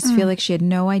friends, and I just feel like she had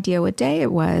no idea what day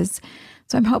it was.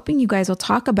 So I'm hoping you guys will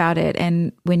talk about it.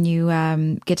 And when you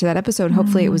get to that episode,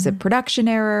 hopefully it was a production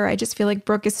error. I just feel like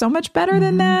Brooke is so much better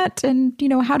than that. And,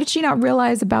 how did she not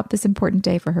realize about this important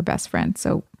day for her best friend?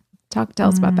 So tell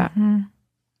us about that.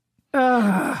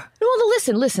 Well,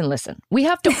 listen. We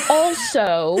have to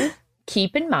also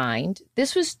keep in mind,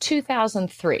 this was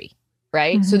 2003,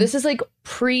 right? So this is like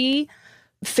pre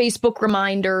Facebook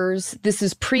reminders. This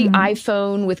is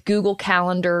pre-iPhone with Google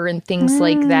Calendar and things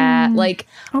like that. Like,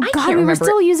 Oh I God, can't we were remember.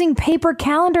 still using paper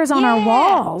calendars on our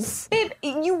walls. Babe,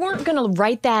 you weren't going to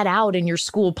write that out in your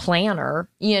school planner,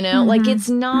 you know? Like, it's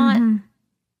not,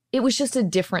 it was just a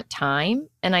different time.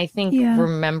 And I think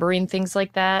remembering things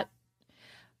like that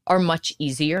are much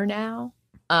easier now.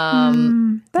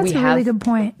 That's a really good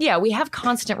point. Yeah, we have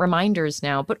constant reminders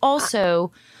now, but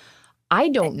also I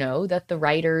don't know that the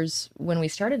writers, when we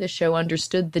started the show,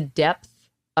 understood the depth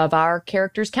of our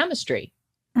characters' chemistry.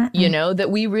 You know,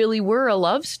 that we really were a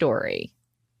love story.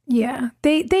 Yeah,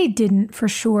 they didn't, for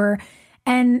sure.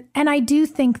 And I do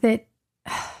think that,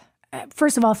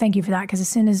 first of all, thank you for that, because as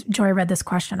soon as Joy read this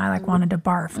question, I wanted to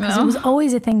barf, because it was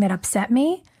always a thing that upset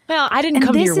me. Well, I didn't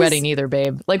come to your wedding either,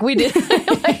 babe. Like, we did.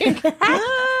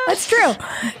 That's true.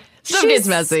 Stuff gets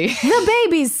messy. The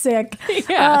baby's sick.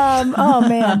 Yeah. Oh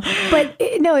man. But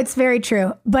no, it's very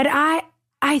true. But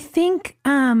I think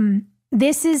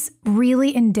this is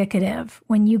really indicative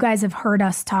when you guys have heard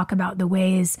us talk about the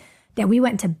ways that we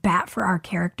went to bat for our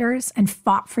characters and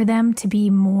fought for them to be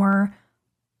more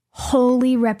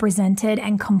wholly represented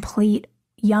and complete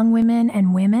young women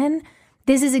and women.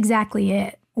 This is exactly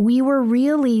it. We were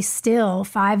really still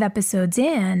 5 episodes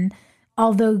in,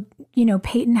 although, you know,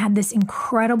 Peyton had this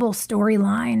incredible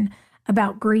storyline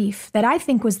about grief that I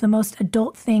think was the most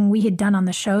adult thing we had done on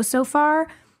the show so far.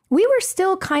 We were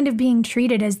still kind of being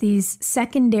treated as these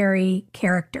secondary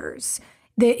characters.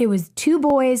 It was 2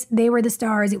 boys, they were the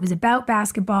stars, it was about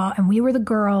basketball, and we were the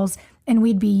girls, and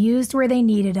we'd be used where they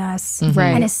needed us.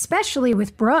 Right. And especially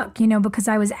with Brooke, you know, because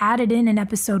I was added in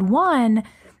episode 1,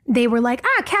 they were like,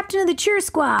 captain of the cheer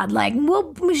squad. Like,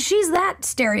 well, she's that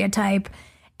stereotype.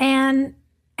 And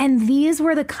these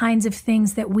were the kinds of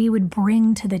things that we would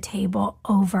bring to the table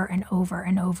over and over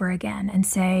and over again and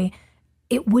say,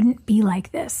 it wouldn't be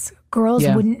like this. Girls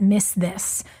wouldn't miss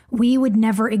this. We would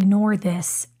never ignore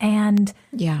this. And,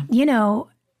 you know,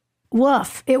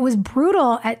 woof, it was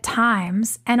brutal at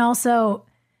times. And also,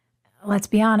 let's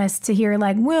be honest, to hear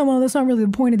like, well, that's not really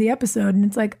the point of the episode. And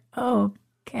it's like, oh,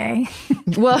 okay.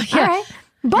 Well, yeah. All right.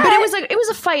 But it was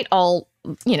a fight all,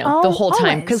 you know, the whole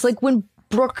time. Because like when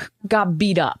Brooke got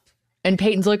beat up and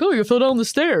Peyton's like, oh, you fell down the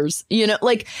stairs. You know,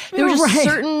 like there were just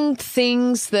certain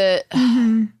things that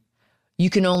you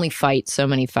can only fight so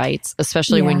many fights,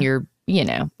 especially when you're, you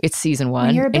know, it's season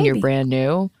 1 and you're brand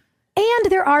new.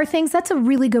 And there are things, that's a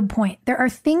really good point. There are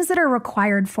things that are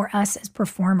required for us as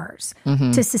performers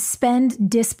to suspend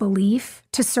disbelief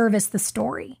to service the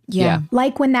story. Yeah.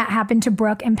 Like when that happened to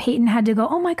Brooke and Peyton had to go,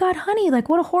 oh my God, honey, like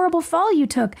what a horrible fall you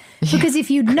took. Because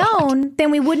if you'd known,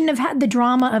 then we wouldn't have had the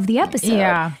drama of the episode.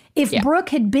 Yeah. If Brooke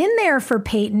had been there for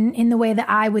Peyton in the way that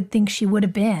I would think she would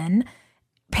have been,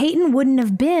 Peyton wouldn't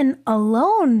have been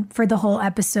alone for the whole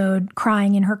episode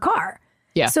crying in her car.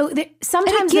 Yeah. So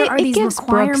sometimes there are these gives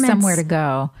requirements. Brooke somewhere to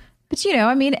go. But, you know,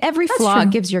 I mean, every flaw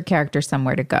gives your character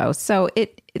somewhere to go. So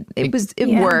it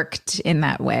worked in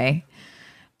that way.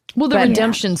 Well, the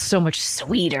redemption's so much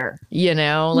sweeter, you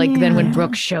know, like then when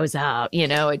Brooke shows up, you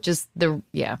know, it just, the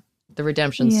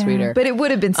redemption's sweeter. But it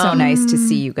would have been so nice to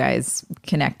see you guys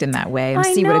connect in that way and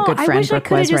see what a good friend Brooke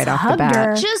was right off the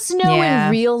bat. Just know in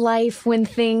real life when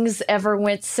things ever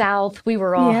went south, we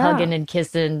were all hugging and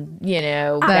kissing, you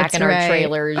know, back in our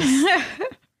trailers.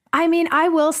 I mean, I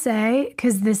will say,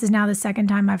 because this is now the second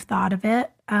time I've thought of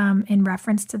it in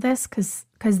reference to this, because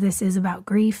this is about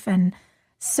grief and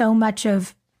so much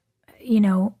of, you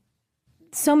know,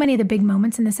 so many of the big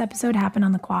moments in this episode happen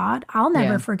on the quad. I'll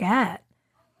never forget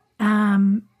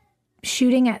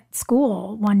shooting at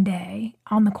school one day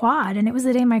on the quad, and it was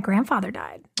the day my grandfather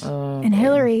died. And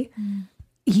Hilarie,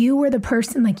 you were the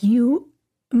person, like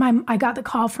I got the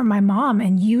call from my mom,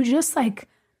 and you just like,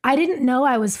 I didn't know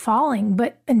I was falling,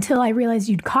 but until I realized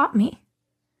you'd caught me.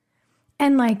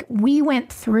 And like, we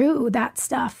went through that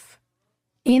stuff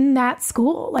in that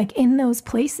school, like in those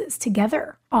places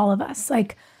together, all of us,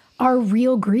 like our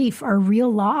real grief, our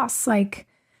real loss, like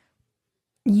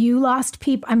you lost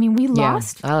people. I mean, we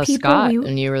lost people. Scott,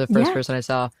 and you were the first person I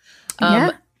saw.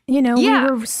 You know,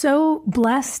 we were so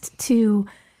blessed to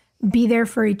be there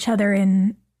for each other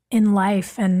in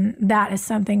life. And that is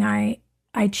something I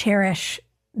cherish,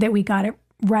 that we got it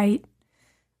right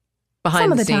behind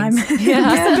some of the time.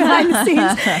 Behind the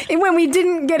scenes. And when we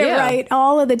didn't get it right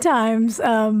all of the times,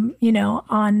 you know,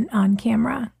 on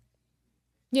camera.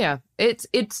 Yeah.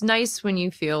 It's nice when you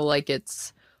feel like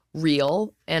it's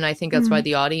real. And I think that's why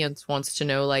the audience wants to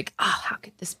know, like, oh, how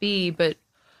could this be? But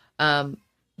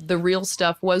the real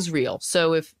stuff was real.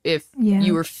 So if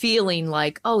you were feeling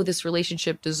like, oh, this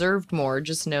relationship deserved more,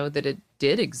 just know that it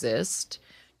did exist,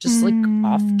 just like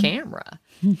off camera.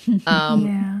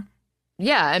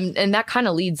 Yeah, and that kind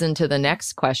of leads into the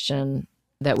next question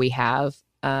that we have.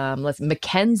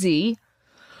 Mackenzie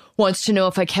wants to know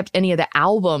if I kept any of the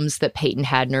albums that Peyton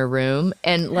had in her room.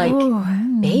 And like,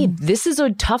 babe, this is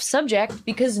a tough subject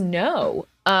because no.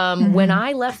 When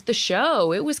I left the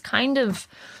show, it was kind of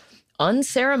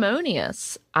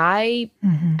unceremonious.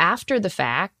 After the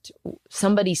fact,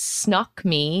 somebody snuck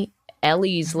me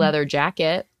Ellie's leather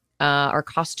jacket. Our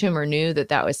costumer knew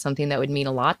that was something that would mean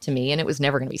a lot to me, and it was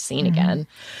never going to be seen again.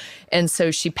 And so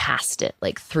she passed it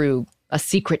like through a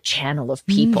secret channel of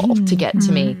people to get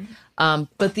to me.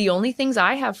 But the only things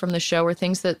I have from the show are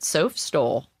things that Soph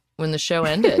stole when the show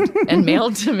ended and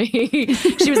mailed to me.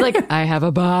 She was like, I have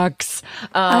a box.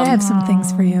 I have some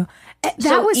things for you.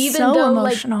 That was even so though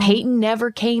emotional. Like Peyton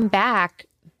never came back,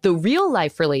 the real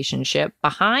life relationship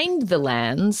behind the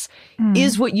lens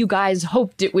is what you guys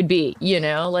hoped it would be, you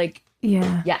know? Like,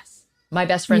 yes, my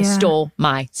best friend stole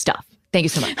my stuff. Thank you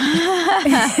so much.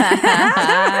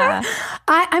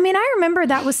 I mean, I remember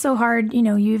that was so hard. You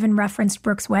know, you even referenced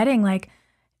Brooke's wedding. Like,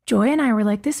 Joy and I were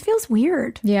like, this feels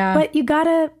weird. Yeah. But you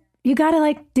gotta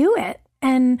like do it.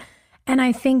 And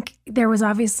I think there was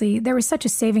such a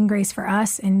saving grace for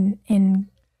us in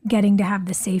getting to have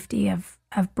the safety of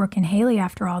Brooke and Haley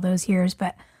after all those years.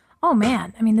 But, oh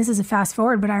man, I mean, this is a fast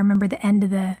forward, but I remember the end of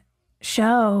the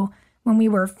show when we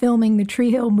were filming the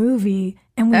Tree Hill movie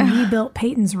and we rebuilt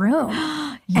Peyton's room.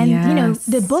 And, you know,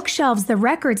 the bookshelves, the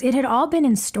records, it had all been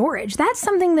in storage. That's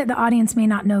something that the audience may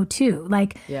not know too.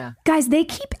 Like, guys, they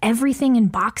keep everything in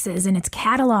boxes and it's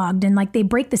cataloged, and like they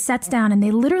break the sets down and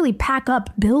they literally pack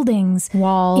up buildings,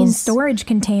 walls, in storage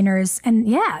containers. And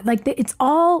like it's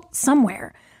all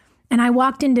somewhere. And I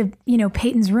walked into, you know,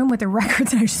 Peyton's room with the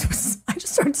records, and I just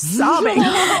started sobbing.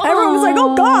 Everyone was like,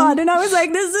 oh God. And I was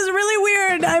like, this is really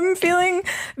weird. I'm feeling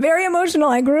very emotional.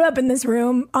 I grew up in this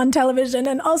room on television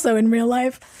and also in real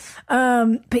life.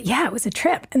 But yeah, it was a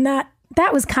trip. And that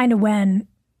was kind of when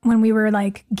we were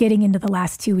like getting into the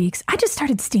last 2 weeks, I just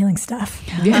started stealing stuff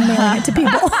and mailing it to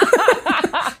people.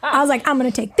 I was like, I'm going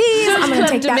to take these. I'm going to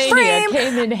take that frame.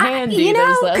 Came in handy, you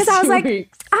know, because I was like,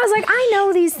 weeks. I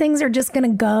know these things are just going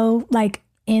to go like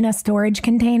in a storage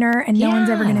container and no one's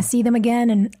ever going to see them again.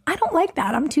 And I don't like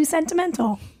that. I'm too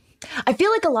sentimental. I feel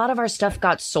like a lot of our stuff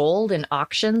got sold in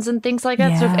auctions and things like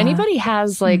that. So if anybody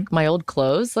has like my old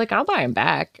clothes, like I'll buy them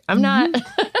back. I'm not. Is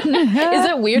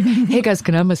it weird? Hey guys,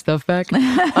 can I have my stuff back? No,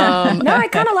 I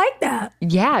kind of like that.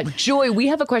 Yeah, Joy. We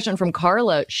have a question from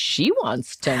Carla. She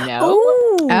wants to know.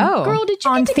 Oh, girl, did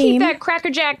you get to keep that Cracker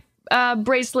Jack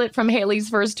bracelet from Haley's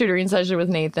first tutoring session with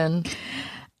Nathan?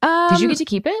 Did you get to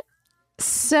keep it?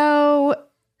 So.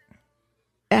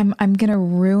 I'm going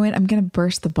to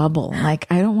burst the bubble. Like,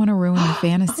 I don't want to ruin the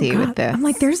fantasy with this. I'm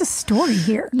like, there's a story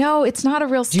here. No, it's not a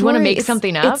real story. Do you want to make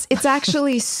something up? It's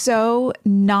actually so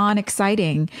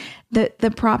non-exciting.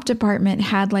 The prop department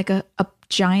had like a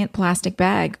giant plastic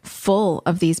bag full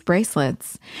of these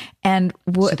bracelets. And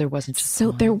so there wasn't just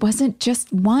one. There wasn't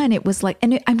just one. It was like,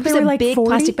 and it was a like big 40?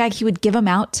 Plastic bag. He would give them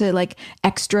out to like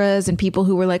extras and people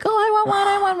who were like, oh,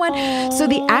 I want one. So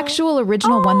the actual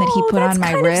original one that he put on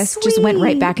my wrist just went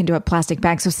right back into a plastic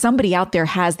bag. So somebody out there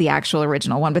has the actual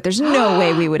original one, but there's no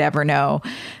way we would ever know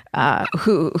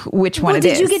which one it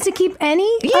is. Did you get to keep any?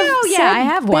 I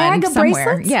have one bag of somewhere.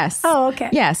 Bracelets? Yes. Oh, okay.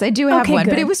 Yes, I do have one,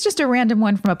 good. but it was just a random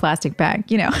one from a plastic bag,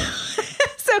 you know.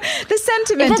 So the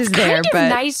sentiment is there, kind of but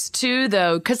nice too,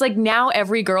 though, because like now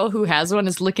every girl who has one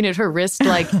is looking at her wrist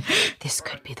like, this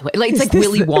could be the way. Like it's like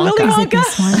Willy Wonka. Willy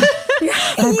Wonka.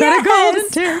 I've got a golden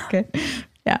ticket.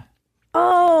 Yeah.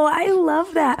 Oh, I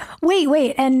love that.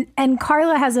 Wait, and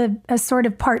Carla has a sort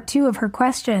of part 2 of her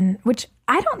question, which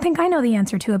I don't think I know the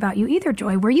answer to about you either,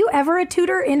 Joy. Were you ever a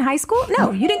tutor in high school?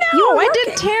 No, you didn't. No, I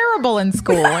did terrible in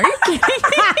school. Are you kidding?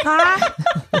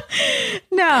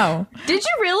 No. Did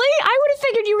you really? I would have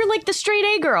figured you were like the straight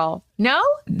A girl. No?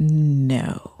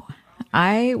 No.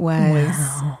 I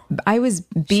was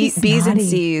B's and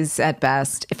C's at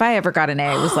best. If I ever got an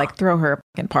A, it was like throw her a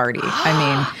fucking party. I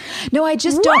mean, no, I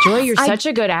just don't. Joy, you're such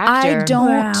a good actor. I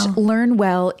don't learn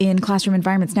well in classroom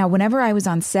environments. Now, whenever I was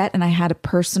on set and I had a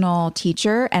personal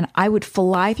teacher, and I would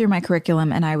fly through my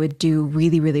curriculum and I would do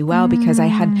really, really well because I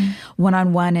had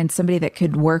one-on-one and somebody that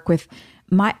could work with.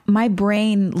 My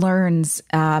brain learns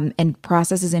and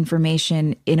processes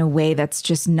information in a way that's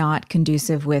just not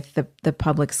conducive with the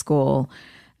public school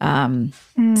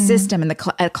system and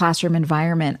the classroom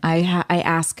environment. I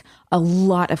ask a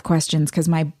lot of questions because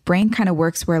my brain kind of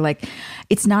works where like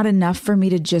it's not enough for me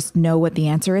to just know what the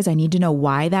answer is. I need to know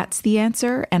why that's the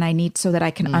answer, and I need so that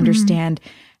I can understand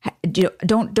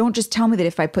don't just tell me that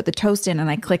if I put the toast in and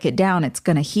I click it down, it's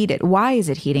going to heat it. Why is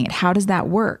it heating it? How does that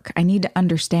work? I need to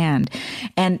understand.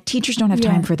 And teachers don't have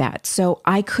time for that. So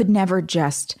I could never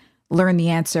just learn the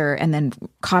answer and then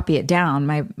copy it down.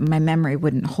 My memory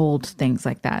wouldn't hold things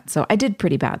like that. So I did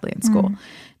pretty badly in school,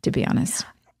 to be honest.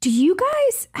 Do you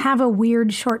guys have a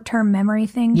weird short-term memory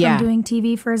thing from doing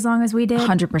TV for as long as we did?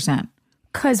 100%.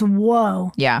 Because,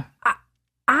 whoa. Yeah.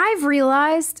 I've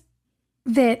realized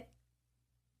that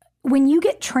when you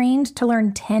get trained to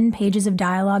learn 10 pages of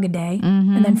dialogue a day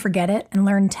and then forget it and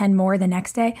learn 10 more the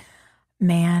next day,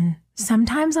 man,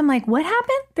 sometimes I'm like, what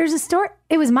happened? There's a story.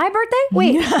 It was my birthday?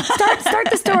 Wait, start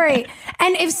the story.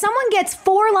 And if someone gets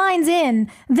 4 lines in,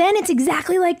 then it's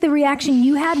exactly like the reaction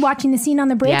you had watching the scene on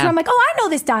the bridge where I'm like, oh, I know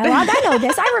this dialogue. I know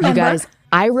this. I remember. You guys,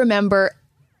 I remember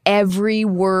every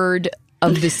word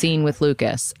of the scene with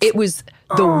Lucas. It was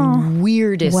the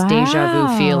weirdest deja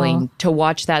vu feeling to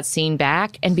watch that scene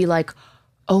back and be like,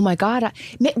 oh my God,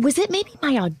 was it maybe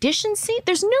my audition scene?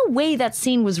 There's no way that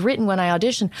scene was written when I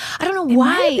auditioned. I don't know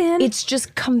why. It's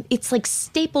just it's like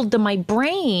stapled to my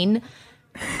brain.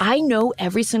 I know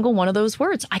every single one of those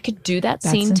words. I could do that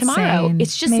scene tomorrow. Insane.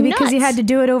 It's just maybe because you had to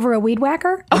do it over a weed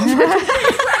whacker?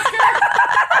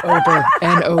 Over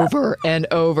and over and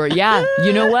over. Yeah.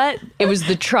 You know what? It was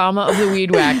the trauma of the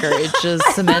weed whacker. It just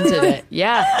cemented it.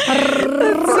 Yeah.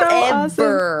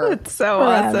 Forever. It's so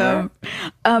awesome.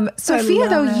 Sophia,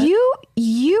 though,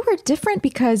 you were different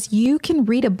because you can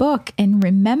read a book and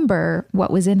remember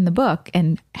what was in the book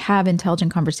and have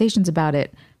intelligent conversations about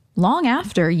it long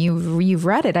after you've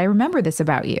read it. I remember this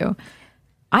about you.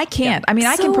 I can't. I mean,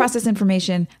 I can process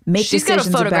information, make decisions about it.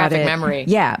 She's got a photographic memory.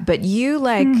 Yeah, but you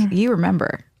you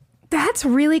remember. That's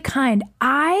really kind.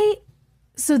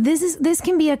 So this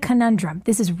can be a conundrum.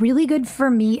 This is really good for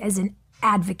me as an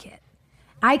advocate.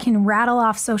 I can rattle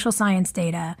off social science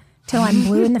data till I'm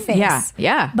blue in the face.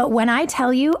 Yeah. But when I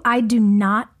tell you I do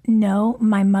not know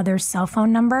my mother's cell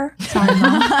phone number, sorry, Mom.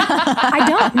 I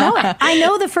don't know it. I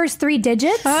know the first 3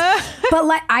 digits,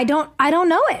 but I don't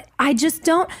know it. I just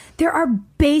don't. There are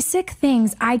basic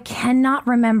things I cannot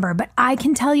remember, but I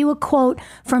can tell you a quote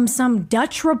from some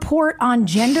Dutch report on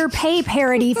gender pay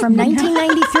parity from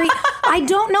 1993. I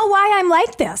don't know why I'm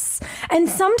like this. And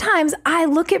sometimes I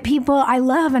look at people I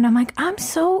love and I'm like, I'm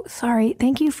so sorry.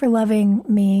 Thank you for loving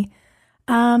me.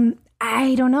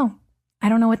 I don't know. I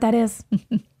don't know what that is.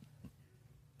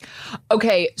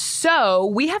 Okay, so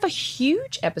we have a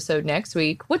huge episode next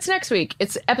week. What's next week?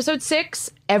 It's episode 6.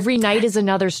 Every night is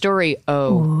another story.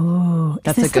 Oh,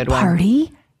 that's a good one.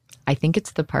 Party? I think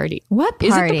it's the party. What party?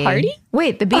 Is it the party?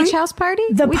 Wait, the beach house party?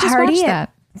 The we party just watched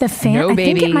that. I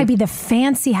think it might be the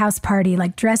fancy house party,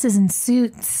 like dresses and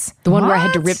suits. The one where I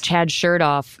had to rip Chad's shirt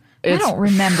off. I don't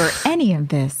remember any of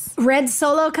this. Red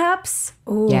Solo cups?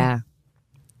 Ooh. Yeah.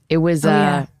 It was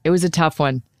it was a tough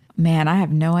one. Man, I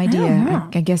have no idea.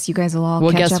 I guess you guys will all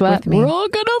catch guess up what? with me. We're all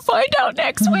going to find out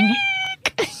next week.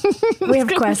 We have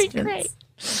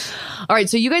questions. All right,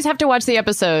 so you guys have to watch the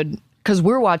episode because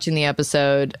we're watching the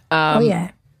episode.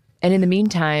 And in the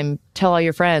meantime, tell all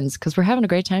your friends because we're having a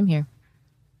great time here.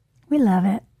 We love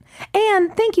it.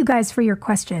 And thank you guys for your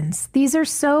questions. These are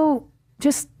so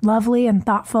just lovely and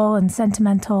thoughtful and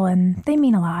sentimental, and they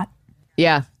mean a lot.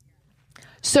 Yeah.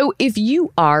 So if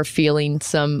you are feeling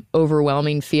some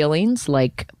overwhelming feelings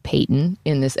like Peyton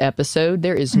in this episode,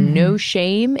 there is no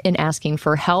shame in asking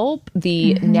for help.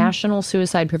 The National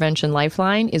Suicide Prevention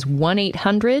Lifeline is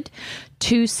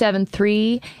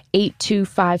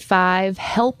 1-800-273-8255.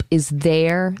 Help is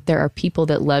there. There are people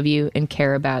that love you and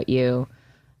care about you.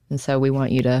 And so we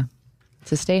want you to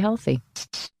stay healthy.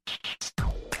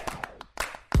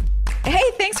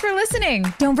 Hey, thanks for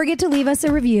listening. Don't forget to leave us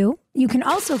a review. You can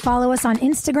also follow us on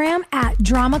Instagram at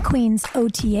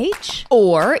DramaQueensOTH.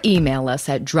 Or email us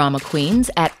at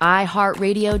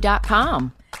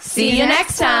dramaqueens@iHeartRadio.com. See you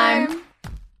next time.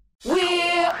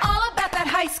 We're all about that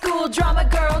high school drama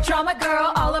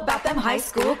girl, all about them high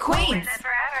school queens.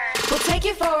 We'll take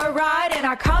you for a ride in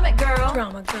our comic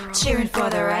girl, cheering for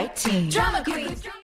the right team. Drama queens.